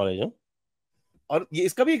to acknowledge, huh? और ये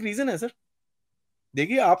इसका भी एक रीजन है सर।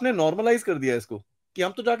 देखिए, आपने नॉर्मलाइज कर दिया इसको कि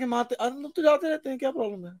हम तो जाके मारते, अरे हम तो जाते रहते हैं, क्या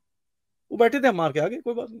प्रॉब्लम है? वो बैठे थे, हम मार के आगे,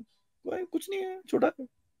 कोई बात नहीं, कोई कुछ नहीं है, छोटा है।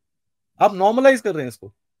 आप नॉर्मलाइज कर रहे हैं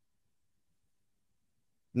इसको।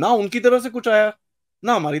 ना उनकी तरफ से कुछ आया,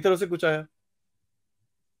 ना हमारी तरफ से कुछ आया।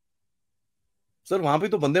 सर वहां पे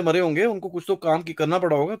तो बंदे मरे होंगे, उनको कुछ तो काम की करना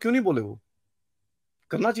पड़ा होगा, क्यों नहीं बोले वो?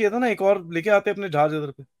 करना चाहिए था ना, एक और लेके आते अपने जहाज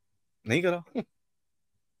इधर पे। नहीं करा। आप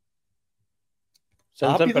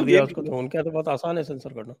सेंसर ही कर तो दिया गेम उसको, खेल तो रहे हो। उनके यहाँ तो बहुत आसान है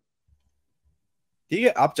सेंसर करना। ठीक है,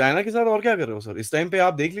 आप चाइना के साथ और क्या कर रहे हो सर? इस टाइम पे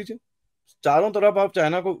आप देख लीजिए, चारों तरफ आप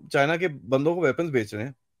चाइना को, चाइना के बंदों को वेपन्स बेच रहे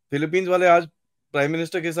हैं। फिलीपींस वाले, आज प्राइम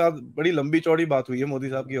मिनिस्टर के साथ बड़ी लंबी चौड़ी बात हुई है मोदी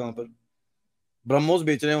साहब की, वहां पर ब्रह्मोस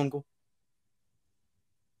बेच रहे हैं उनको।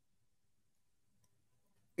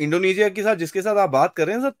 इंडोनेशिया के साथ, जिसके साथ आप बात कर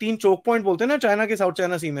रहे हैं सर, 3 चोक पॉइंट बोलते हैं ना चाइना के साउथ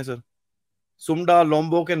चाइना सी में सर, सुमडा,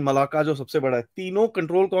 लोम्बोक एंड मलाका, जो सबसे बड़ा है, तीनों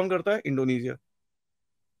कंट्रोल कौन करता है? इंडोनेशिया।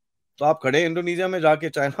 तो आप खड़े हैं इंडोनेशिया में जाके,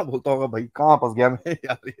 चाइना बोलता होगा भाई कहाँ फंस गया मैं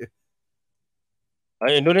यार ये।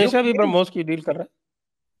 इंडोनेशिया भी क्यों? ब्रह्मोस की डील कर रहा है।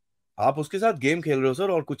 आप उसके साथ गेम खेल रहे हो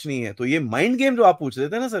सर, और कुछ नहीं है। तो ये माइंड गेम जो आप पूछ रहे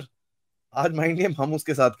थे ना सर, आज माइंड गेम हम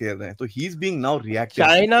उसके साथ खेल रहे हैं। तो he is being now reactive.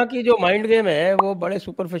 China की जो माइंड गेम है वो बड़े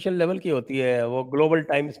सुपरफिशियल लेवल की होती है। वो ग्लोबल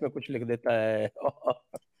टाइम्स में कुछ लिख देता है।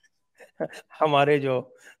 हमारे जो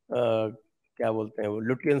क्या बोलते हैं, वो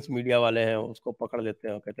लुटियंस मीडिया वाले हैं, उसको पकड़ लेते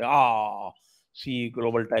हैं और कहते हैं सी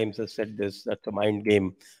global times has said this, that's a mind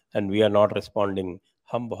game and we are not responding.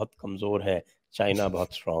 हम बहुत कमजोर हैं, चाइना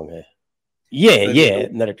बहुत स्ट्रांग है। सर ये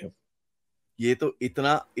है नैरेटिव। ये तो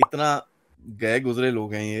इतना इतना गए गुजरे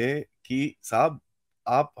लोग हैं ये, कि साहब,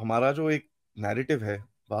 आप हमारा जो एक नैरेटिव है,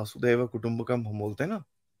 वासुदेव कुटुंबकम हम बोलते हैं ना,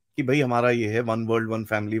 कि भाई हमारा ये है, one world one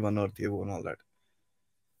family one earth, ये वो all that.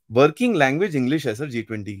 Working language English है सर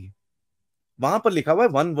G20 की। वहां पर लिखा हुआ है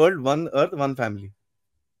one world one earth one family.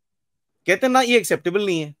 कहते हैं ना ये एक्सेप्टेबल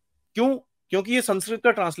नहीं है। क्यों? क्योंकि ये संस्कृत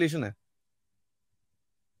का ट्रांसलेशन है।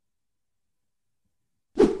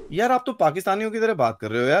 यार आप तो पाकिस्तानियों की तरह बात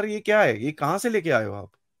कर रहे हो यार, ये क्या है? ये कहां से लेके आए हो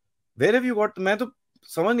आप? Where have you got? मैं तो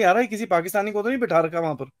समझ नहीं आ रहा है, किसी पाकिस्तानी को तो नहीं बिठा रखा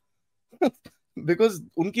वहां पर? बिकॉज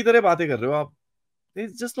उनकी तरह बातें कर रहे हो आप।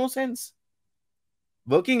 It's just no sense.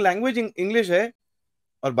 Working language English है।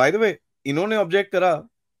 और बाय द वे, इन्होंने ऑब्जेक्ट करा,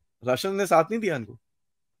 राशन ने साथ नहीं दिया इनको।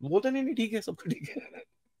 वो बोलते नहीं नहीं ठीक है, सब तो ठीक है।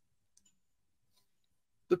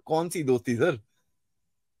 तो कौन सी दोस्ती सर?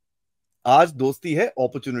 आज दोस्ती है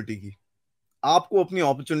अपॉर्चुनिटी की। आपको अपनी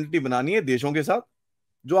अपॉर्चुनिटी बनानी है देशों के साथ,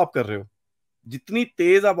 जो आप कर रहे हो। जितनी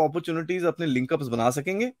तेज आप अपॉर्चुनिटीज अपने लिंकअप्स बना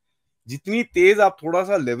सकेंगे, जितनी तेज आप थोड़ा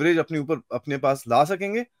सा लेवरेज अपने ऊपर अपने पास ला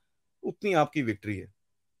सकेंगे, उतनी आपकी विक्ट्री है।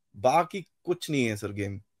 बाकी कुछ नहीं है सर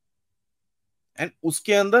गेम। एंड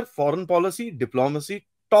उसके अंदर foreign policy, diplomacy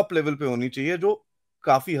top level पे होनी चाहिए, जो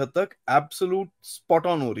काफी हद तक एब्सोल्यूट स्पॉट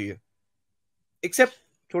ऑन हो रही है, एक्सेप्ट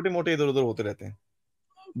छोटे मोटे इधर उधर होते रहते हैं।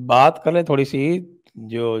 बात कर लें थोड़ी सी,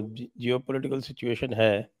 जो जियो पोलिटिकल सिचुएशन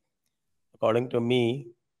है, according to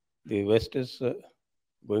me the waste is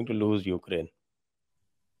going to lose Ukraine.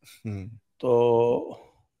 तो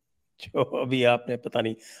जो अभी आपने पता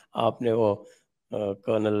नहीं, आपने वो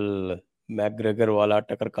कर्नल मैकग्रेगर वाला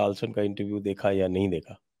टकर कार्लसन का इंटरव्यू देखा या नहीं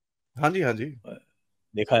देखा? हाँ जी, हाँ जी।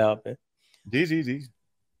 देखा है आपने? जी जी जी।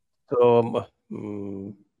 तो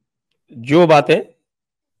जो बातें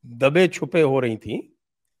दबे छुपे हो रही थी,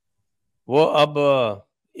 वो अब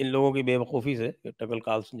इन लोगों की बेवकूफ़ी से टकर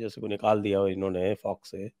कार्लसन जैसे को निकाल दिया और इन्होंने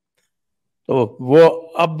फॉक्स से, तो वो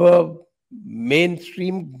अब मेन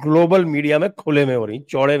स्ट्रीम ग्लोबल मीडिया में खुले में हो रही,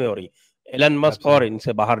 चौड़े में हो रही। एलन मस्क और एब्सोल्युटली।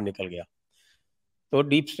 इनसे बाहर निकल गया, तो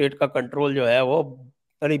डीप स्टेट का कंट्रोल जो है वो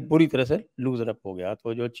बड़ी बुरी तरह से लूजन अप हो गया।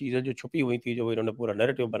 तो जो चीज़ें जो छुपी हुई थी, जो इन्होंने पूरा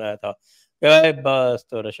नैरेटिव बनाया था कि भाई बस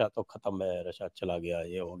तो रशिया तो खत्म है, रशिया चला गया,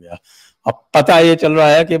 ये हो गया, अब पता ये चल रहा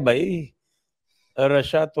है कि भाई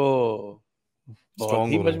रशिया तो बहुत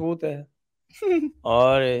स्ट्रांग ही हो रहा मजबूत है। है।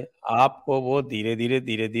 और आपको वो धीरे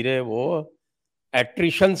धीरे वो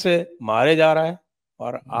एट्रिशन से मारे जा रहा है,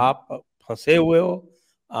 और आप फंसे हुए हो,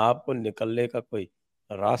 आपको निकलने का कोई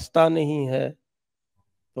रास्ता नहीं है।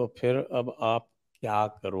 तो फिर अब आप क्या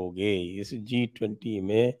करोगे इस G20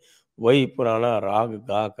 में? वही पुराना राग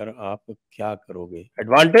गा कर आप क्या करोगे?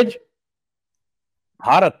 एडवांटेज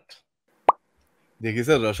भारत। देखिए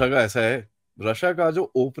सर, रशिया का ऐसा है, रशिया का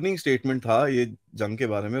जो ओपनिंग स्टेटमेंट था ये जंग के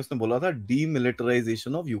बारे में, उसने बोला था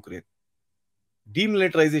डीमिलिटराइजेशन ऑफ यूक्रेन।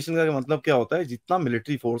 डीमिलिटराइजेशन का मतलब क्या होता है? जितना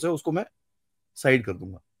मिलिट्री फोर्स है उसको मैं साइड कर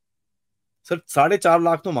दूंगा। सर 4.5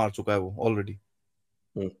 लाख तो मार चुका है वो ऑलरेडी।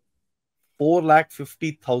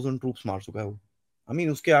 4,50,000 ट्रूप्स मार चुका है वो। आई मीन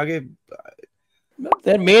उसके आगे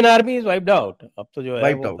main army is wiped out. अब तो जो है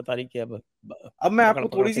वाइप्ड वो आउट। पता नहीं कि अब अब मैं पकड़ आपको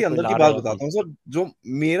पकड़ थोड़ी के सी कोई अंदर की ला रहे बात हैं बताता कि हूँ सर, जो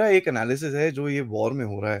मेरा एक एनालिसिस है जो ये वॉर में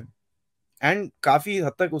हो रहा है, एंड काफी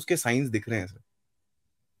हद तक उसके साइंस दिख रहे हैं sir.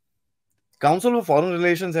 Council of foreign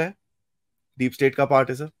relations है, डीप स्टेट का पार्ट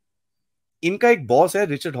है सर। इनका एक बॉस है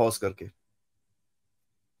रिचर्ड हॉस करके,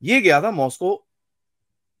 ये गया था मॉस्को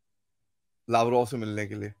लावरोव से मिलने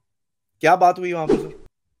के लिए। क्या बात हुई वहां पर सर?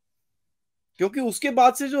 क्योंकि उसके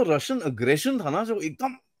बाद से जो रशियन अग्रेशन था ना, जो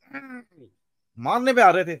एकदम मारने पे आ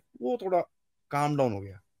रहे थे, वो थोड़ा काम डाउन हो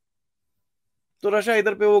गया। तो रशिया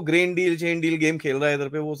इधर पे वो grain deal chain deal game खेल रहा है इधर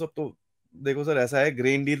पे, वो सब तो देखो सर ऐसा है,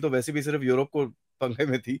 ग्रेन डील तो वैसे भी सिर्फ यूरोप को पंगे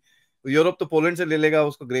में थी। तो यूरोप तो पोलैंड से ले लेगा,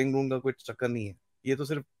 उसको ग्रेन ग्रून का कोई चक्कर नहीं है। ये तो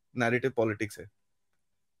सिर्फ नैरेटिव पॉलिटिक्स है।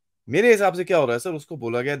 मेरे हिसाब से क्या हो रहा है सर, उसको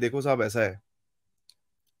बोला गया देखो साहब ऐसा है,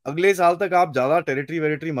 अगले साल तक आप ज्यादा टेरिटरी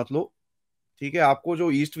वेरिटरी मत लो, ठीक है, आपको जो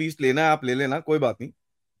ईस्ट वीस्ट लेना है आप ले लेना, कोई बात नहीं,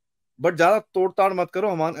 बट ज्यादा तोड़ ताड़ मत करो,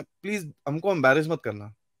 हमारे प्लीज हमको एम्बेरस मत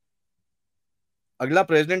करना। अगला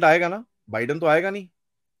प्रेसिडेंट आएगा ना, बाइडन तो आएगा नहीं,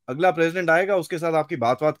 अगला प्रेसिडेंट आएगा उसके साथ आपकी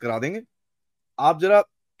बात बात करा देंगे, आप जरा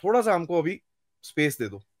थोड़ा सा हमको अभी स्पेस दे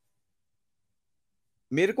दो।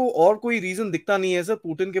 मेरे को और कोई रीजन दिखता नहीं है सर,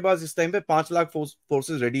 पुतिन के पास इस टाइम पे 5 लाख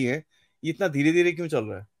फोर्सेस रेडी हैं, ये इतना धीरे धीरे क्यों चल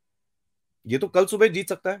रहा है? ये तो कल सुबह जीत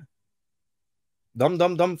सकता है, दम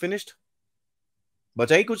दम दम फिनिश्ड,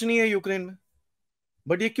 बचा ही कुछ नहीं है यूक्रेन में।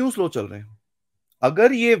 बट ये क्यों स्लो चल रहे हैं?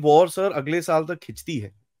 अगर ये वॉर सर अगले साल तक खिंचती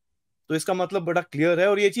है, तो इसका मतलब बड़ा क्लियर है,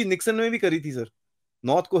 और ये चीज निक्सन ने भी करी थी सर।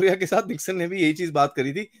 नॉर्थ कोरिया के साथ निक्सन ने भी यही चीज बात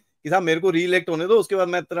करी थी कि साहब मेरे को री इलेक्ट होने दो, उसके बाद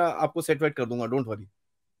मैं तेरा आपको सेट वेट कर दूंगा, डोंट वरी।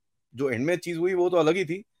 जो एंड में चीज हुई वो तो अलग ही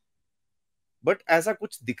थी, बट ऐसा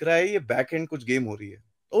कुछ दिख रहा है, ये बैक एंड कुछ गेम हो रही है।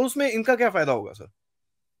 और उसमें इनका क्या फायदा होगा सर?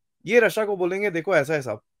 ये रशिया को बोलेंगे देखो ऐसा है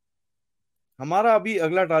साहब, हमारा अभी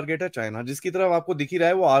अगला टारगेट है चाइना, जिसकी तरफ आपको दिख ही रहा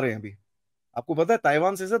है वो आ रहे हैं अभी। आपको पता है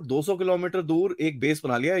ताइवान से सर 200 किलोमीटर दूर एक बेस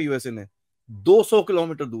बना लिया है यूएसए ने, 200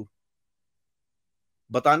 किलोमीटर दूर।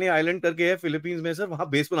 बताने आइलैंड करके है फिलीपींस में सर, वहां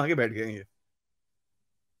बेस बना के बैठ गए हैं ये।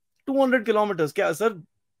 200 किलोमीटर क्या सर?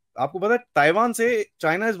 आपको पता है ताइवान से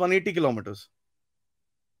चाइना इज 180 किलोमीटर।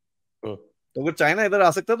 तो अगर चाइना इधर आ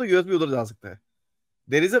सकता है तो यूएस भी उधर जा सकता है।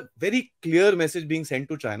 There is a very clear message being sent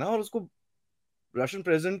to China, और उसको रशियन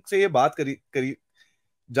प्रेसिडेंट से ये बात करी करी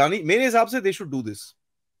जानी, मेरे हिसाब से दे शुड डू दिस।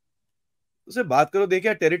 उससे बात करो,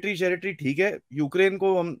 देखिए टेरिटरी शेरिटरी ठीक है, यूक्रेन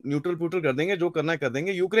को हम न्यूट्रल प्यूट्रल कर देंगे, जो करना है कर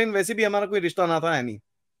देंगे, यूक्रेन वैसे भी हमारा कोई रिश्ता ना था है नहीं।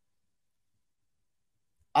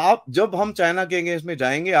 आप जब हम चाइना के अगेंस्ट में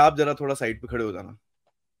जाएंगे, आप जरा थोड़ा साइड पे खड़े हो जाना।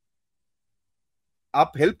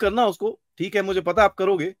 आप हेल्प करना उसको, ठीक है, मुझे पता आप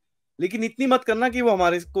करोगे, लेकिन इतनी मत करना कि वो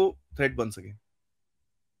हमारे को थ्रेट बन सके।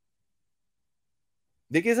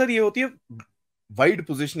 देखिए सर, ये होती है वाइड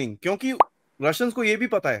पोजिशनिंग, क्योंकि रशियंस को ये भी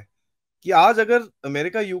पता है कि आज अगर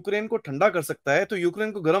अमेरिका यूक्रेन को ठंडा कर सकता है तो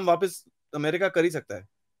यूक्रेन को गर्म वापस अमेरिका कर ही सकता है।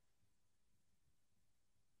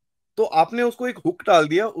 तो आपने उसको एक हुक डाल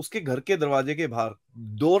दिया उसके घर के दरवाजे के बाहर।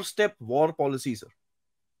 Door step war policy sir.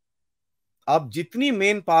 आप जितनी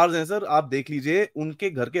मेन पावर्स हैं सर, आप देख लीजिए, उनके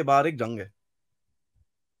घर के बाहर एक जंग है।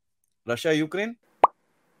 रशिया यूक्रेन,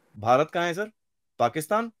 भारत कहाँ है sir?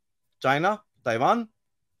 Pakistan, China, Taiwan,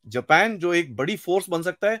 Japan जो एक बड़ी फोर्स बन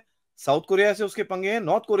सकता है, साउथ कोरिया से उसके पंगे हैं,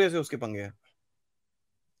 नॉर्थ कोरिया से उसके पंगे हैं।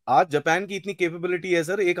 आज जापान की इतनी कैपेबिलिटी है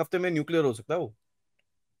सर, एक हफ्ते में न्यूक्लियर हो सकता है वो।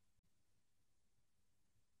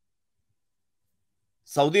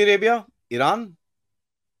 सऊदी अरेबिया, ईरान,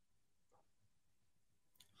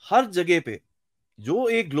 हर जगह पे जो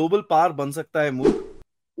एक ग्लोबल पावर बन सकता है मुल्क,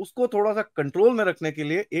 उसको थोड़ा सा कंट्रोल में रखने के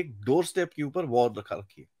लिए एक डोर स्टेप के ऊपर वॉर रखा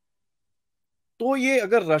रखी है। तो ये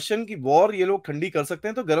अगर रशियन की वॉर ये लोग ठंडी कर सकते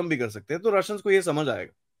हैं तो गर्म भी कर सकते हैं। तो रशियंस को ये समझ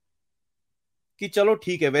आएगा कि चलो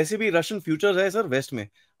ठीक है, वैसे भी रशियन फ्यूचर है सर वेस्ट में।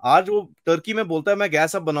 आज वो टर्की में बोलता है मैं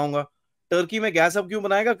गैस हब बनाऊंगा। टर्की में गैस हब क्यों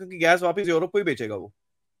बनाएगा? क्योंकि गैस वापस यूरोप को ही बेचेगा वो।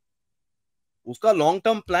 उसका लॉन्ग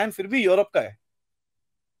टर्म प्लान फिर भी यूरोप का है।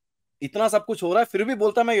 इतना सब कुछ हो रहा है फिर भी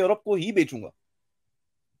बोलता है मैं यूरोप को ही बेचूंगा।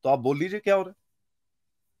 तो आप बोल लीजिए क्या हो रहा है।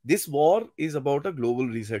 This war is about a global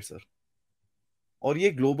reset sir. और ये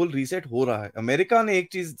ग्लोबल रीसेट हो रहा है। अमेरिका ने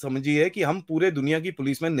एक चीज समझी है कि हम पूरे दुनिया की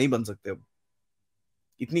पुलिसमैन नहीं बन सकते अब,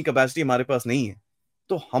 इतनी कैपेसिटी हमारे पास नहीं है।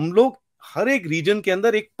 तो हम लोग हर एक रीजन के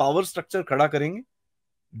अंदर एक पावर स्ट्रक्चर खड़ा करेंगे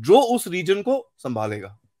जो उस रीजन को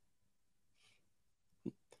संभालेगा।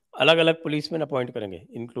 अलग अलग पुलिसमैन अपॉइंट करेंगे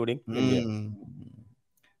इंक्लूडिंग इंडिया।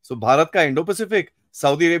 सो भारत का Indo Pacific,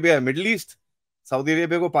 Saudi Arabia middle east. Saudi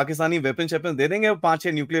Arabia को पाकिस्तानी वेपन शेपन दे देंगे,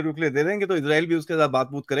 5-6 न्यूक्लियर व्यूक्लियर दे देंगे, तो इसराइल भी उसके साथ बात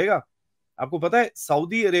बूत करेगा। आपको पता है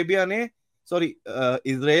सऊदी अरेबिया ने, सॉरी,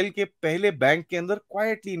 इसराइल के पहले बैंक के अंदर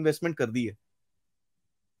क्वाइटली इन्वेस्टमेंट कर दी है।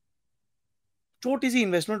 छोटी सी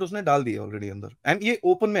इन्वेस्टमेंट उसने डाल दी है ऑलरेडी अंदर, एंड ये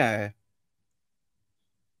ओपन में आया है।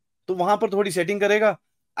 तो वहां पर थोड़ी सेटिंग करेगा।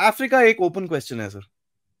 अफ्रीका एक ओपन क्वेश्चन है सर,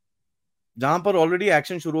 जहां पर ऑलरेडी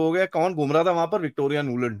एक्शन शुरू हो गया। कौन घूम रहा था वहां पर? Victoria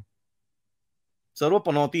Newland. सर वो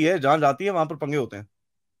पनौती है, जहां जाती है वहां पर पंगे होते हैं।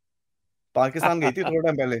 पाकिस्तान गई थी थोड़ा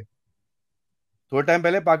टाइम पहले, थोड़ा टाइम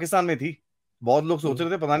पहले पाकिस्तान में थी। बहुत लोग सोच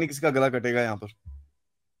रहे थे पता नहीं किसका गला कटेगा यहाँ पर।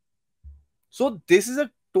 सो this is a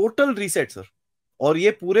total reset sir. और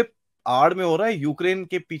ये पूरे आड़ में हो रहा है यूक्रेन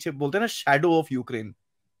के पीछे, बोलते हैं ना शैडो ऑफ यूक्रेन।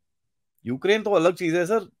 यूक्रेन तो अलग चीज है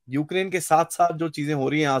सर, यूक्रेन के साथ साथ जो चीजें हो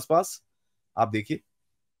रही हैं आसपास, आप देखिए।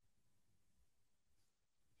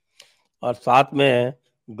 और साथ में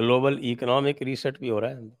ग्लोबल इकोनॉमिक रीसेट भी हो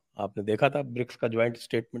रहा है। आपने देखा था ब्रिक्स का ज्वाइंट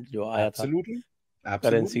स्टेटमेंट जो आया था एब्सोल्युटली, करेंसी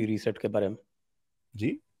एब्सोल्युटली रीसेट के बारे में।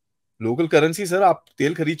 जी। लोकल करेंसी सर, आप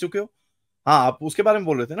तेल खरीद चुके हो? हाँ, आप उसके बारे में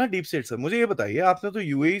बोल रहे थे ना, डीप स्टेट। सर मुझे ये बताइए, आपने तो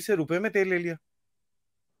यूएई से रुपए में तेल ले लिया।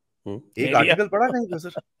 ले एक लिया। आर्टिकल पढ़ा कहीं पे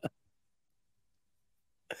सर?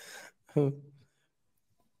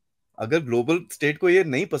 अगर ग्लोबल स्टेट को ये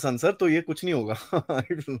नहीं पसंद सर तो ये कुछ नहीं होगा।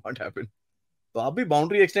 It will not happen. तो आप भी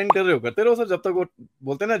बाउंड्री एक्सटेंड कर रहे हो, करते रहो सर, जब तक वो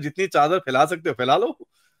बोलते हैं ना जितनी चादर फैला सकते हो फैला लो,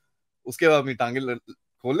 उसके बाद अपनी टांगे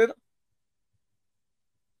खोल लेना।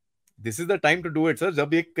 This is the time to do it sir.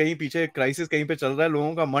 जब एक कहीं पीछे क्राइसिस कहीं पे चल रहा है,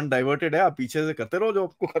 लोगों का मन डाइवर्टेड है, आप पीछे से करते रहो जो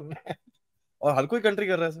आपको करना है। और हर कोई कंट्री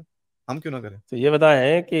कर रहा है सर, हम क्यों ना करें? तो ये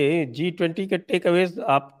बताएं कि G20 के टेक अवेज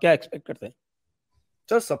आप क्या एक्सपेक्ट करते हैं?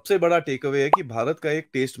 सर सबसे बड़ा टेक अवे है कि भारत का एक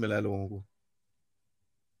टेस्ट मिला है लोगों को।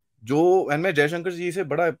 जो, एंड मैं जयशंकर जी से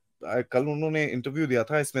बड़ा, कल उन्होंने इंटरव्यू दिया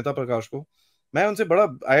था स्मिता प्रकाश को, मैं उनसे बड़ा,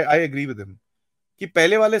 आई आई एग्री विद हिम कि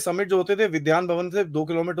पहले वाले समिट जो होते थे विज्ञान भवन से 2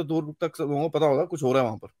 किलोमीटर दूर तक लोगों को पता होगा कुछ हो रहा है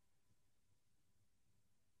वहां पर।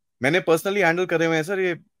 मैंने पर्सनली हैंडल करे हुए हैं सर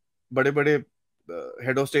ये बड़े बड़े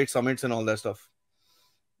head of state summits and all that stuff,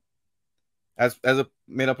 as as a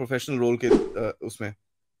मेरा प्रोफेशनल रोल के उसमें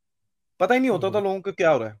पता ही नहीं होता था लोगों को क्या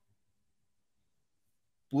हो रहा है।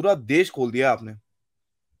 पूरा देश खोल दिया आपने,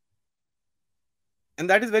 and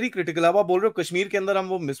that is very critical. अब आप बोल रहे हो कश्मीर के अंदर हम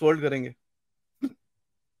वो मिस वर्ल्ड करेंगे,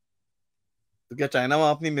 तो क्या चाइना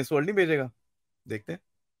वहां अपनी मिस वर्ल्ड नहीं भेजेगा? देखते हैं।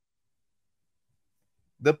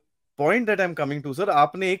 The point that I am coming to sir,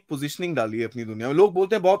 आपने एक पोजिशनिंग डाली है अपनी दुनिया में। लोग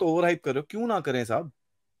बोलते हैं बहुत ओवर हाइप कर रहे हो, क्यों ना करें साहब?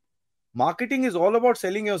 Marketing is all about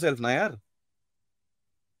selling yourself ना यार।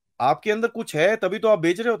 आपके अंदर कुछ है तभी तो आप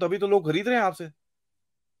बेच रहे हो, तभी तो लोग खरीद रहे हैं आपसे।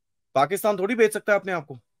 पाकिस्तान थोड़ी बेच सकता है अपने आप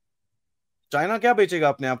को। चाइना क्या बेचेगा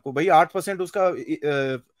अपने आप को भाई? 8% उसका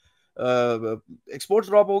एक्सपोर्ट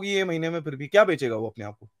ड्रॉप होगी ये महीने में, फिर भी क्या बेचेगा वो अपने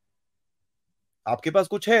आप को? आपके पास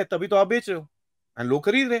कुछ है तभी तो आप बेच रहे हो, एंड लोग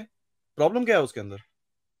खरीद रहे हैं। प्रॉब्लम क्या है उसके अंदर?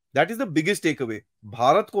 That is the biggest take away.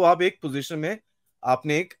 Bharat को आप एक पोजीशन में,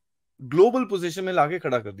 आपने एक ग्लोबल पोजीशन में लाके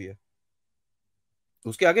खड़ा कर दिया।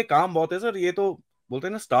 उसके आगे काम बहुत है सर, ये तो बोलते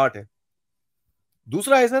हैं ना स्टार्ट है।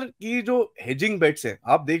 दूसरा है सर कि जो हेजिंग बेट्स है,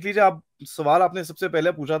 आप देख लीजिए। आप सवाल आपने सबसे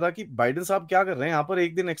पहले पूछा था कि बाइडेन साहब क्या कर रहे हैं यहाँ पर,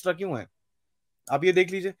 एक दिन एक्स्ट्रा क्यों है? आप ये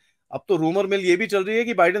देख लीजिए। अब तो रूमर मिल ये भी चल रही है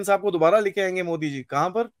कि बाइडेन साहब को दोबारा लेके आएंगे मोदी जी। कहां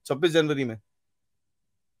पर? 26 जनवरी में।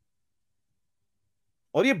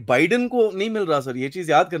 और ये बाइडेन को नहीं मिल रहा सर, ये चीज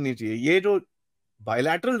याद करनी चाहिए। ये जो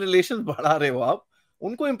बायलैटरल रिलेशन बढ़ा रहे हो आप,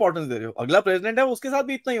 उनको इंपॉर्टेंस दे रहे हो। अगला प्रेसिडेंट है उसके साथ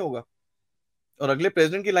भी इतना ही होगा। और अगले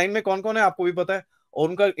प्रेसिडेंट की लाइन में कौन कौन है आपको भी पता है, और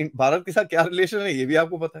उनका भारत के साथ क्या रिलेशन है ये भी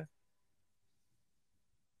आपको पता है।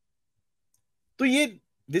 तो ये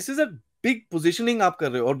this is a big positioning आप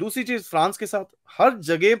कर रहे हो। और दूसरी चीज, फ्रांस के साथ हर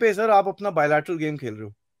जगह पे सर आप अपना बायलैटरल गेम खेल रहे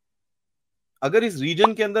हो। अगर इस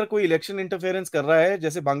रीजन के अंदर कोई इलेक्शन इंटरफेरेंस कर रहा है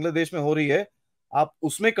जैसे बांग्लादेश में हो रही है, आप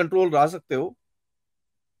उसमें कंट्रोल ला सकते हो,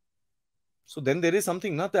 so then there is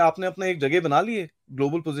something ना। तो आपने अपना एक जगह बना ली है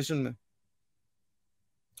ग्लोबल पोजीशन में।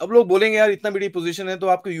 अब लोग बोलेंगे यार इतना बड़ी पोजीशन है तो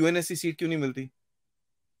आपको यूएनएससी सीट क्यों नहीं मिलती?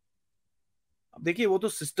 अब देखिए वो तो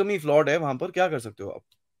सिस्टम ही फ्लॉड है, वहां पर क्या कर सकते हो आप।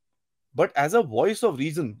 But as a voice of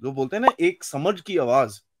reason जो बोलते हैं ना, एक समझ की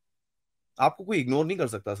आवाज, आपको कोई इग्नोर नहीं कर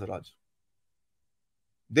सकता सर आज।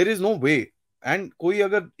 There is no way. And कोई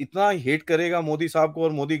अगर इतना हेट करेगा मोदी साहब को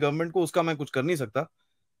और मोदी गवर्नमेंट को, उसका मैं कुछ कर नहीं सकता।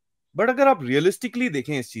 बट अगर आप रियलिस्टिकली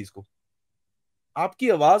देखें इस चीज को, आपकी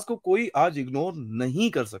आवाज को कोई आज इग्नोर नहीं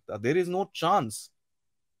कर सकता। There is no chance.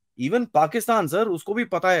 Even Pakistan sir, उसको भी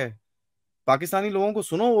पता है। पाकिस्तानी लोगों को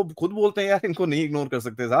सुनो, वो खुद बोलते हैं यार इनको नहीं इग्नोर कर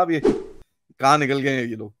सकते साहब, ये कहाँ निकल गए हैं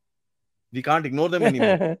ये लोग। We can't ignore them any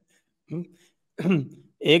more.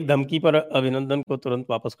 एक धमकी पर अभिनंदन को तुरंत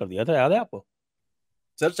वापस कर दिया था, याद है आपको?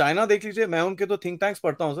 सर चाइना देख लीजिए, मैं उनके तो थिंक टैंक्स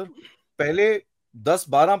पढ़ता हूँ सर। पहले 10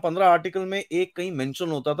 12 15 आर्टिकल में एक कहीं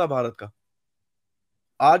मेंशन होता था भारत का,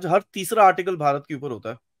 आज हर तीसरा आर्टिकल भारत के ऊपर होता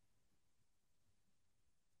है।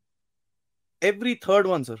 Every third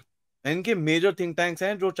one sir. इनके मेजर थिंक टैंक्स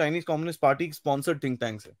हैं जो Chinese communist party sponsored think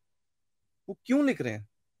tanks है। वो क्यों लिख रहे हैं?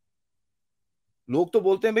 लोग तो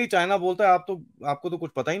बोलते हैं भाई चाइना बोलता है, आप तो, आपको तो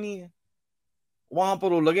कुछ पता ही नहीं है। वहां पर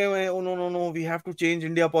वो लगे हुए हैं, no no no, we have to change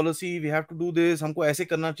India policy, we have to do this, हमको ऐसे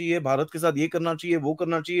करना चाहिए, भारत के साथ ये करना चाहिए, वो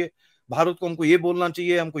करना चाहिए, भारत को हमको ये बोलना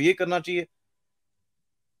चाहिए, हमको ये करना चाहिए।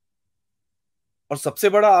 और सबसे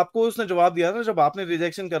बड़ा आपको उसने जवाब दिया था जब आपने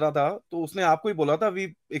रिजेक्शन करा था, तो उसने आपको ही बोला था,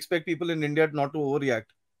 we expect people in India not to over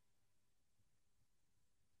react.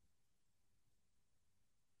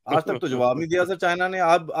 आज तक तो जवाब नहीं दिया सर चाइना ने।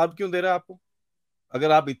 आप क्यों दे रहा है आपको?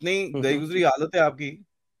 अगर आप इतनी गई गुजरी हालत है आपकी।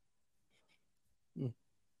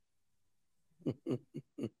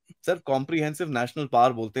 सर कॉम्प्रिहेंसिव नेशनल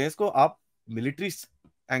पावर बोलते हैं इसको। आप मिलिट्री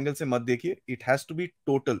एंगल से मत देखिए, it has to be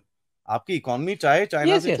total. आपकी इकोनॉमी चाहे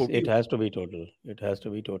चाइना यस से यस, छोटी इट हो, has to be total, it has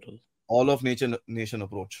to be total. All of nation nation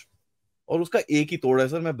approach. और उसका एक ही तोड़ है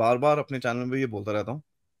सर, मैं बार बार अपने चैनल में ये बोलता रहता हूँ,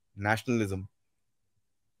 नेशनलिज्म।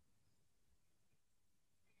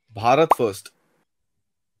 भारत फर्स्ट।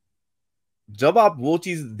 जब आप वो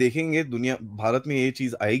चीज देखेंगे दुनिया, भारत में ये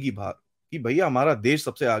चीज आएगी बाहर कि भैया हमारा देश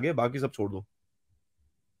सबसे आगे, बाकी सब छोड़ दो।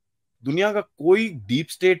 दुनिया का कोई डीप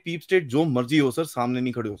स्टेट पीप स्टेट जो मर्जी हो सर, सामने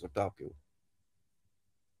नहीं खड़े हो सकता आपके वो।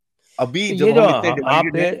 अभी तो ये जब जो हम इतने आप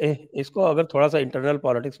डिवाइडेड हैं। इसको अगर थोड़ा सा इंटरनल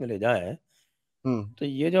पॉलिटिक्स में ले जाएं, हम्म। तो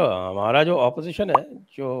ये जो हमारा जो ऑपोजिशन है,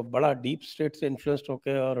 जो बड़ा डीप स्टेट से इन्फ्लुएंस्ड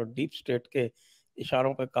होकर और डीप स्टेट के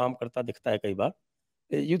इशारों पे काम करता दिखता है कई बार,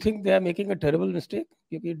 you think they are making a terrible mistake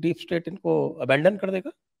क्योंकि डीप स्टेट इनको अबेंडन कर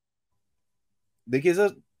देगा? देखिए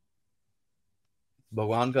सर,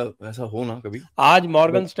 भगवान का ऐसा हो ना कभी। आज बट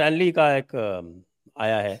मॉर्गन स्टैनली का एक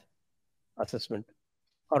आया है असेसमेंट,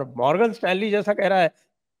 और मॉर्गन स्टैनली जैसा कह रहा है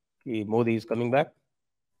कि मोदी इज कमिंग बैक।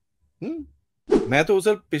 मैं तो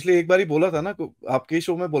सर पिछले एक बार ही बोला था ना, आपके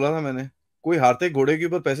शो में बोला था मैंने, कोई हारते घोड़े के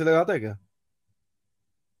ऊपर पैसे लगाता है क्या?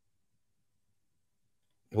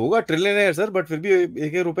 होगा ट्रिलियनर सर, बट फिर भी एक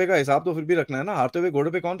एक रुपए का हिसाब तो फिर भी रखना है ना। हारते हुए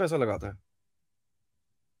घोड़े पे कौन पैसा लगाता है?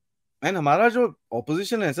 एंड हमारा जो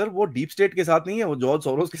ऑपोजिशन है सर, वो डीप स्टेट के साथ नहीं है, वो जॉर्ज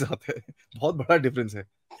सोरोस के साथ है। बहुत बड़ा डिफरेंस है।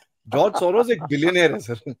 जॉर्ज सोरोस एक बिलियनर है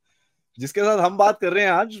सर, जिसके साथ हम बात कर रहे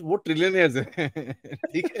हैं आज वो ट्रिलियनर्स है।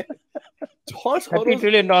 ठीक है। George 30 Soros.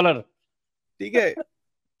 Trillion dollar. ठीक है।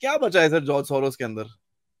 क्या बचा है सर जॉर्ज सोरोस के अंदर?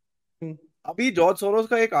 अभी जॉर्ज सोरोस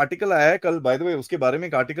का एक आर्टिकल आया है कल, बाय द वे, उसके बारे में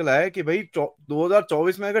एक आर्टिकल आया है कि भाई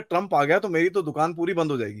 2024 में अगर ट्रंप आ गया तो मेरी तो दुकान पूरी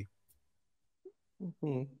बंद हो जाएगी।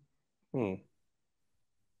 हम्म। हम्म।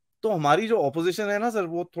 तो हमारी जो ऑपोजिशन है ना सर,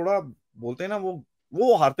 वो थोड़ा बोलते हैं ना, वो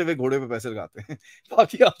वो हारते हुए घोड़े पे पैसे लगाते हैं।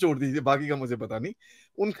 बाकी आप छोड़ दीजिए, बाकी का मुझे पता नहीं।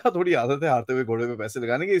 उनका थोड़ी आदत है हारते हुए घोड़े पे पैसे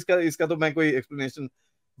लगाने की। इसका इसका तो मैं कोई एक्सप्लेनेशन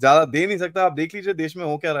ज्यादा दे नहीं सकता। आप देख लीजिए देश में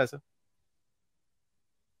हो क्या रहा है सर।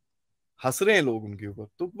 हंस रहे हैं लोग उनके ऊपर,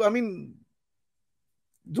 तो आई मीन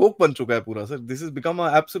जोक बन चुका है पूरा sir. This is become a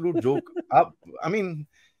absolute joke. आप आई मीन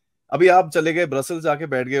अभी आप चले गए ब्रसल्स, जाके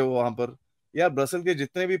बैठ गए हो वहां पर। यार ब्रसल के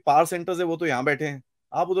जितने भी पावर सेंटर्स है वो तो यहाँ बैठे हैं,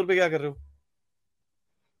 आप उधर पे क्या कर रहे हो?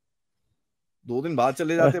 2 दिन बाद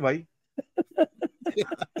चले जाते भाई।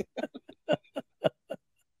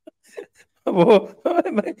 वो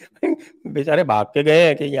बेचारे भाग के गए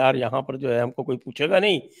हैं कि यार यहाँ पर जो है हमको कोई पूछेगा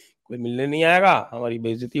नहीं, कोई मिलने नहीं आएगा, हमारी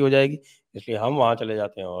बेइज्जती हो जाएगी, इसलिए हम वहां चले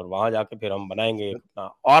जाते हैं और वहां जाके फिर हम बनाएंगे एक अपना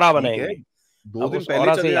ऑरा ठीक है, बनाएंगे। 2 दिन अब उस पहले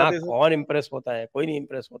ऑरा से चले यहाँ जाते सर। कौन इम्प्रेस होता है? कोई नहीं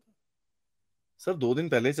इम्प्रेस होता। सर 2 दिन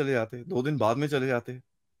पहले चले जाते, 2 दिन बाद में चले जाते,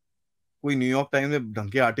 कोई न्यूयॉर्क टाइम्स में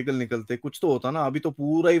ढंग के आर्टिकल निकलते, कुछ तो होता ना। अभी तो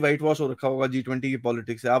पूरा ही वाइट वॉश हो रखा होगा G20 की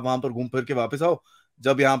पॉलिटिक्स से। आप वहां पर घूम फिर के वापस आओ,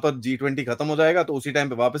 जब यहाँ पर G20 खत्म हो जाएगा तो उसी टाइम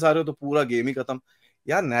पे वापस आ रहे हो तो पूरा गेम ही खत्म।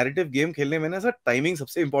 यार नैरेटिव गेम खेलने में ना सर टाइमिंग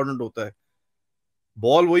सबसे इंपॉर्टेंट होता है।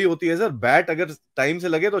 बॉल वही होती है सर, बैट अगर टाइम से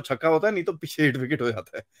लगे तो छक्का होता है, नहीं तो पीछे हिट विकेट हो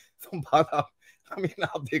जाता है। तो बात आप आई मीन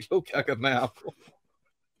आप देख लो क्या करना है आपको।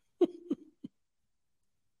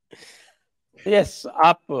 यस,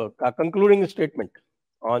 आपका concluding statement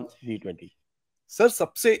on G20। Sir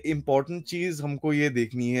सबसे इंपॉर्टेंट चीज हमको ये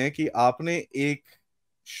देखनी है कि आपने एक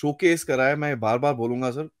शोकेस करा है। मैं बार बार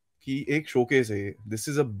बोलूंगा सर कि एक शोकेस है ये, this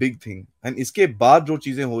is a big thing. And इसके बाद जो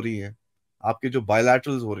चीजें हो रही हैं, आपके जो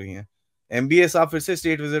बायलैटरल्स हो रही हैं, एमबीएस आप फिर से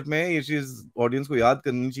स्टेट विजिट में हैं, ये चीज ऑडियंस को याद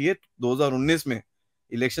करनी चाहिए। 2019 में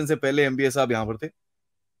इलेक्शन से पहले एमबीएस आप यहाँ पर थे,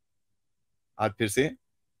 आज फिर से।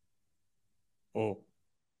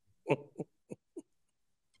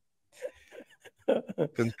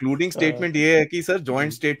 कंक्लूडिंग स्टेटमेंट ये है कि सर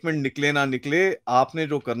जॉइंट स्टेटमेंट निकले ना निकले, आपने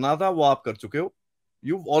जो करना था वो आप कर चुके हो।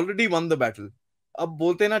 You already one the battle. अब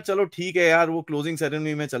बोलते ना चलो ठीक है यार, वो क्लोजिंग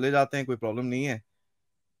सेरेमनी में चले जाते हैं, कोई प्रॉब्लम नहीं है,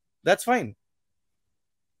 दैट्स फाइन।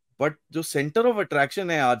 बट जो सेंटर ऑफ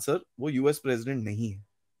अट्रैक्शन है आज सर, वो यूएस प्रेसिडेंट नहीं है।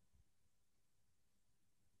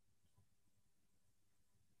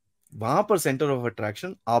 वहां पर सेंटर ऑफ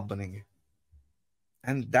अट्रैक्शन आप बनेंगे।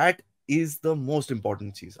 And that is the most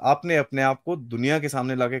important चीज। आपने अपने आप को दुनिया के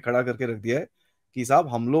सामने लाके खड़ा करके रख दिया है कि साहब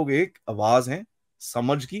हम लोग एक आवाज हैं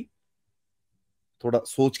समझ की, थोड़ा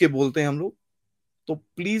सोच के बोलते हैं हम लोग। तो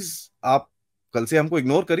प्लीज आप कल से हमको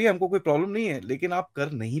इग्नोर करिए, हमको कोई प्रॉब्लम नहीं है, लेकिन आप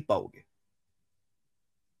कर नहीं पाओगे।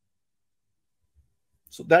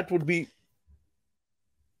 So that would be.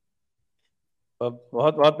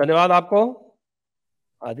 बहुत बहुत धन्यवाद आपको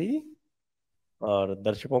आदि, और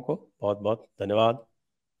दर्शकों को बहुत बहुत धन्यवाद।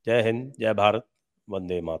 जय हिंद, जय भारत,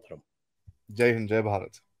 वंदे मातरम। जय हिंद, जय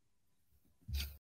भारत।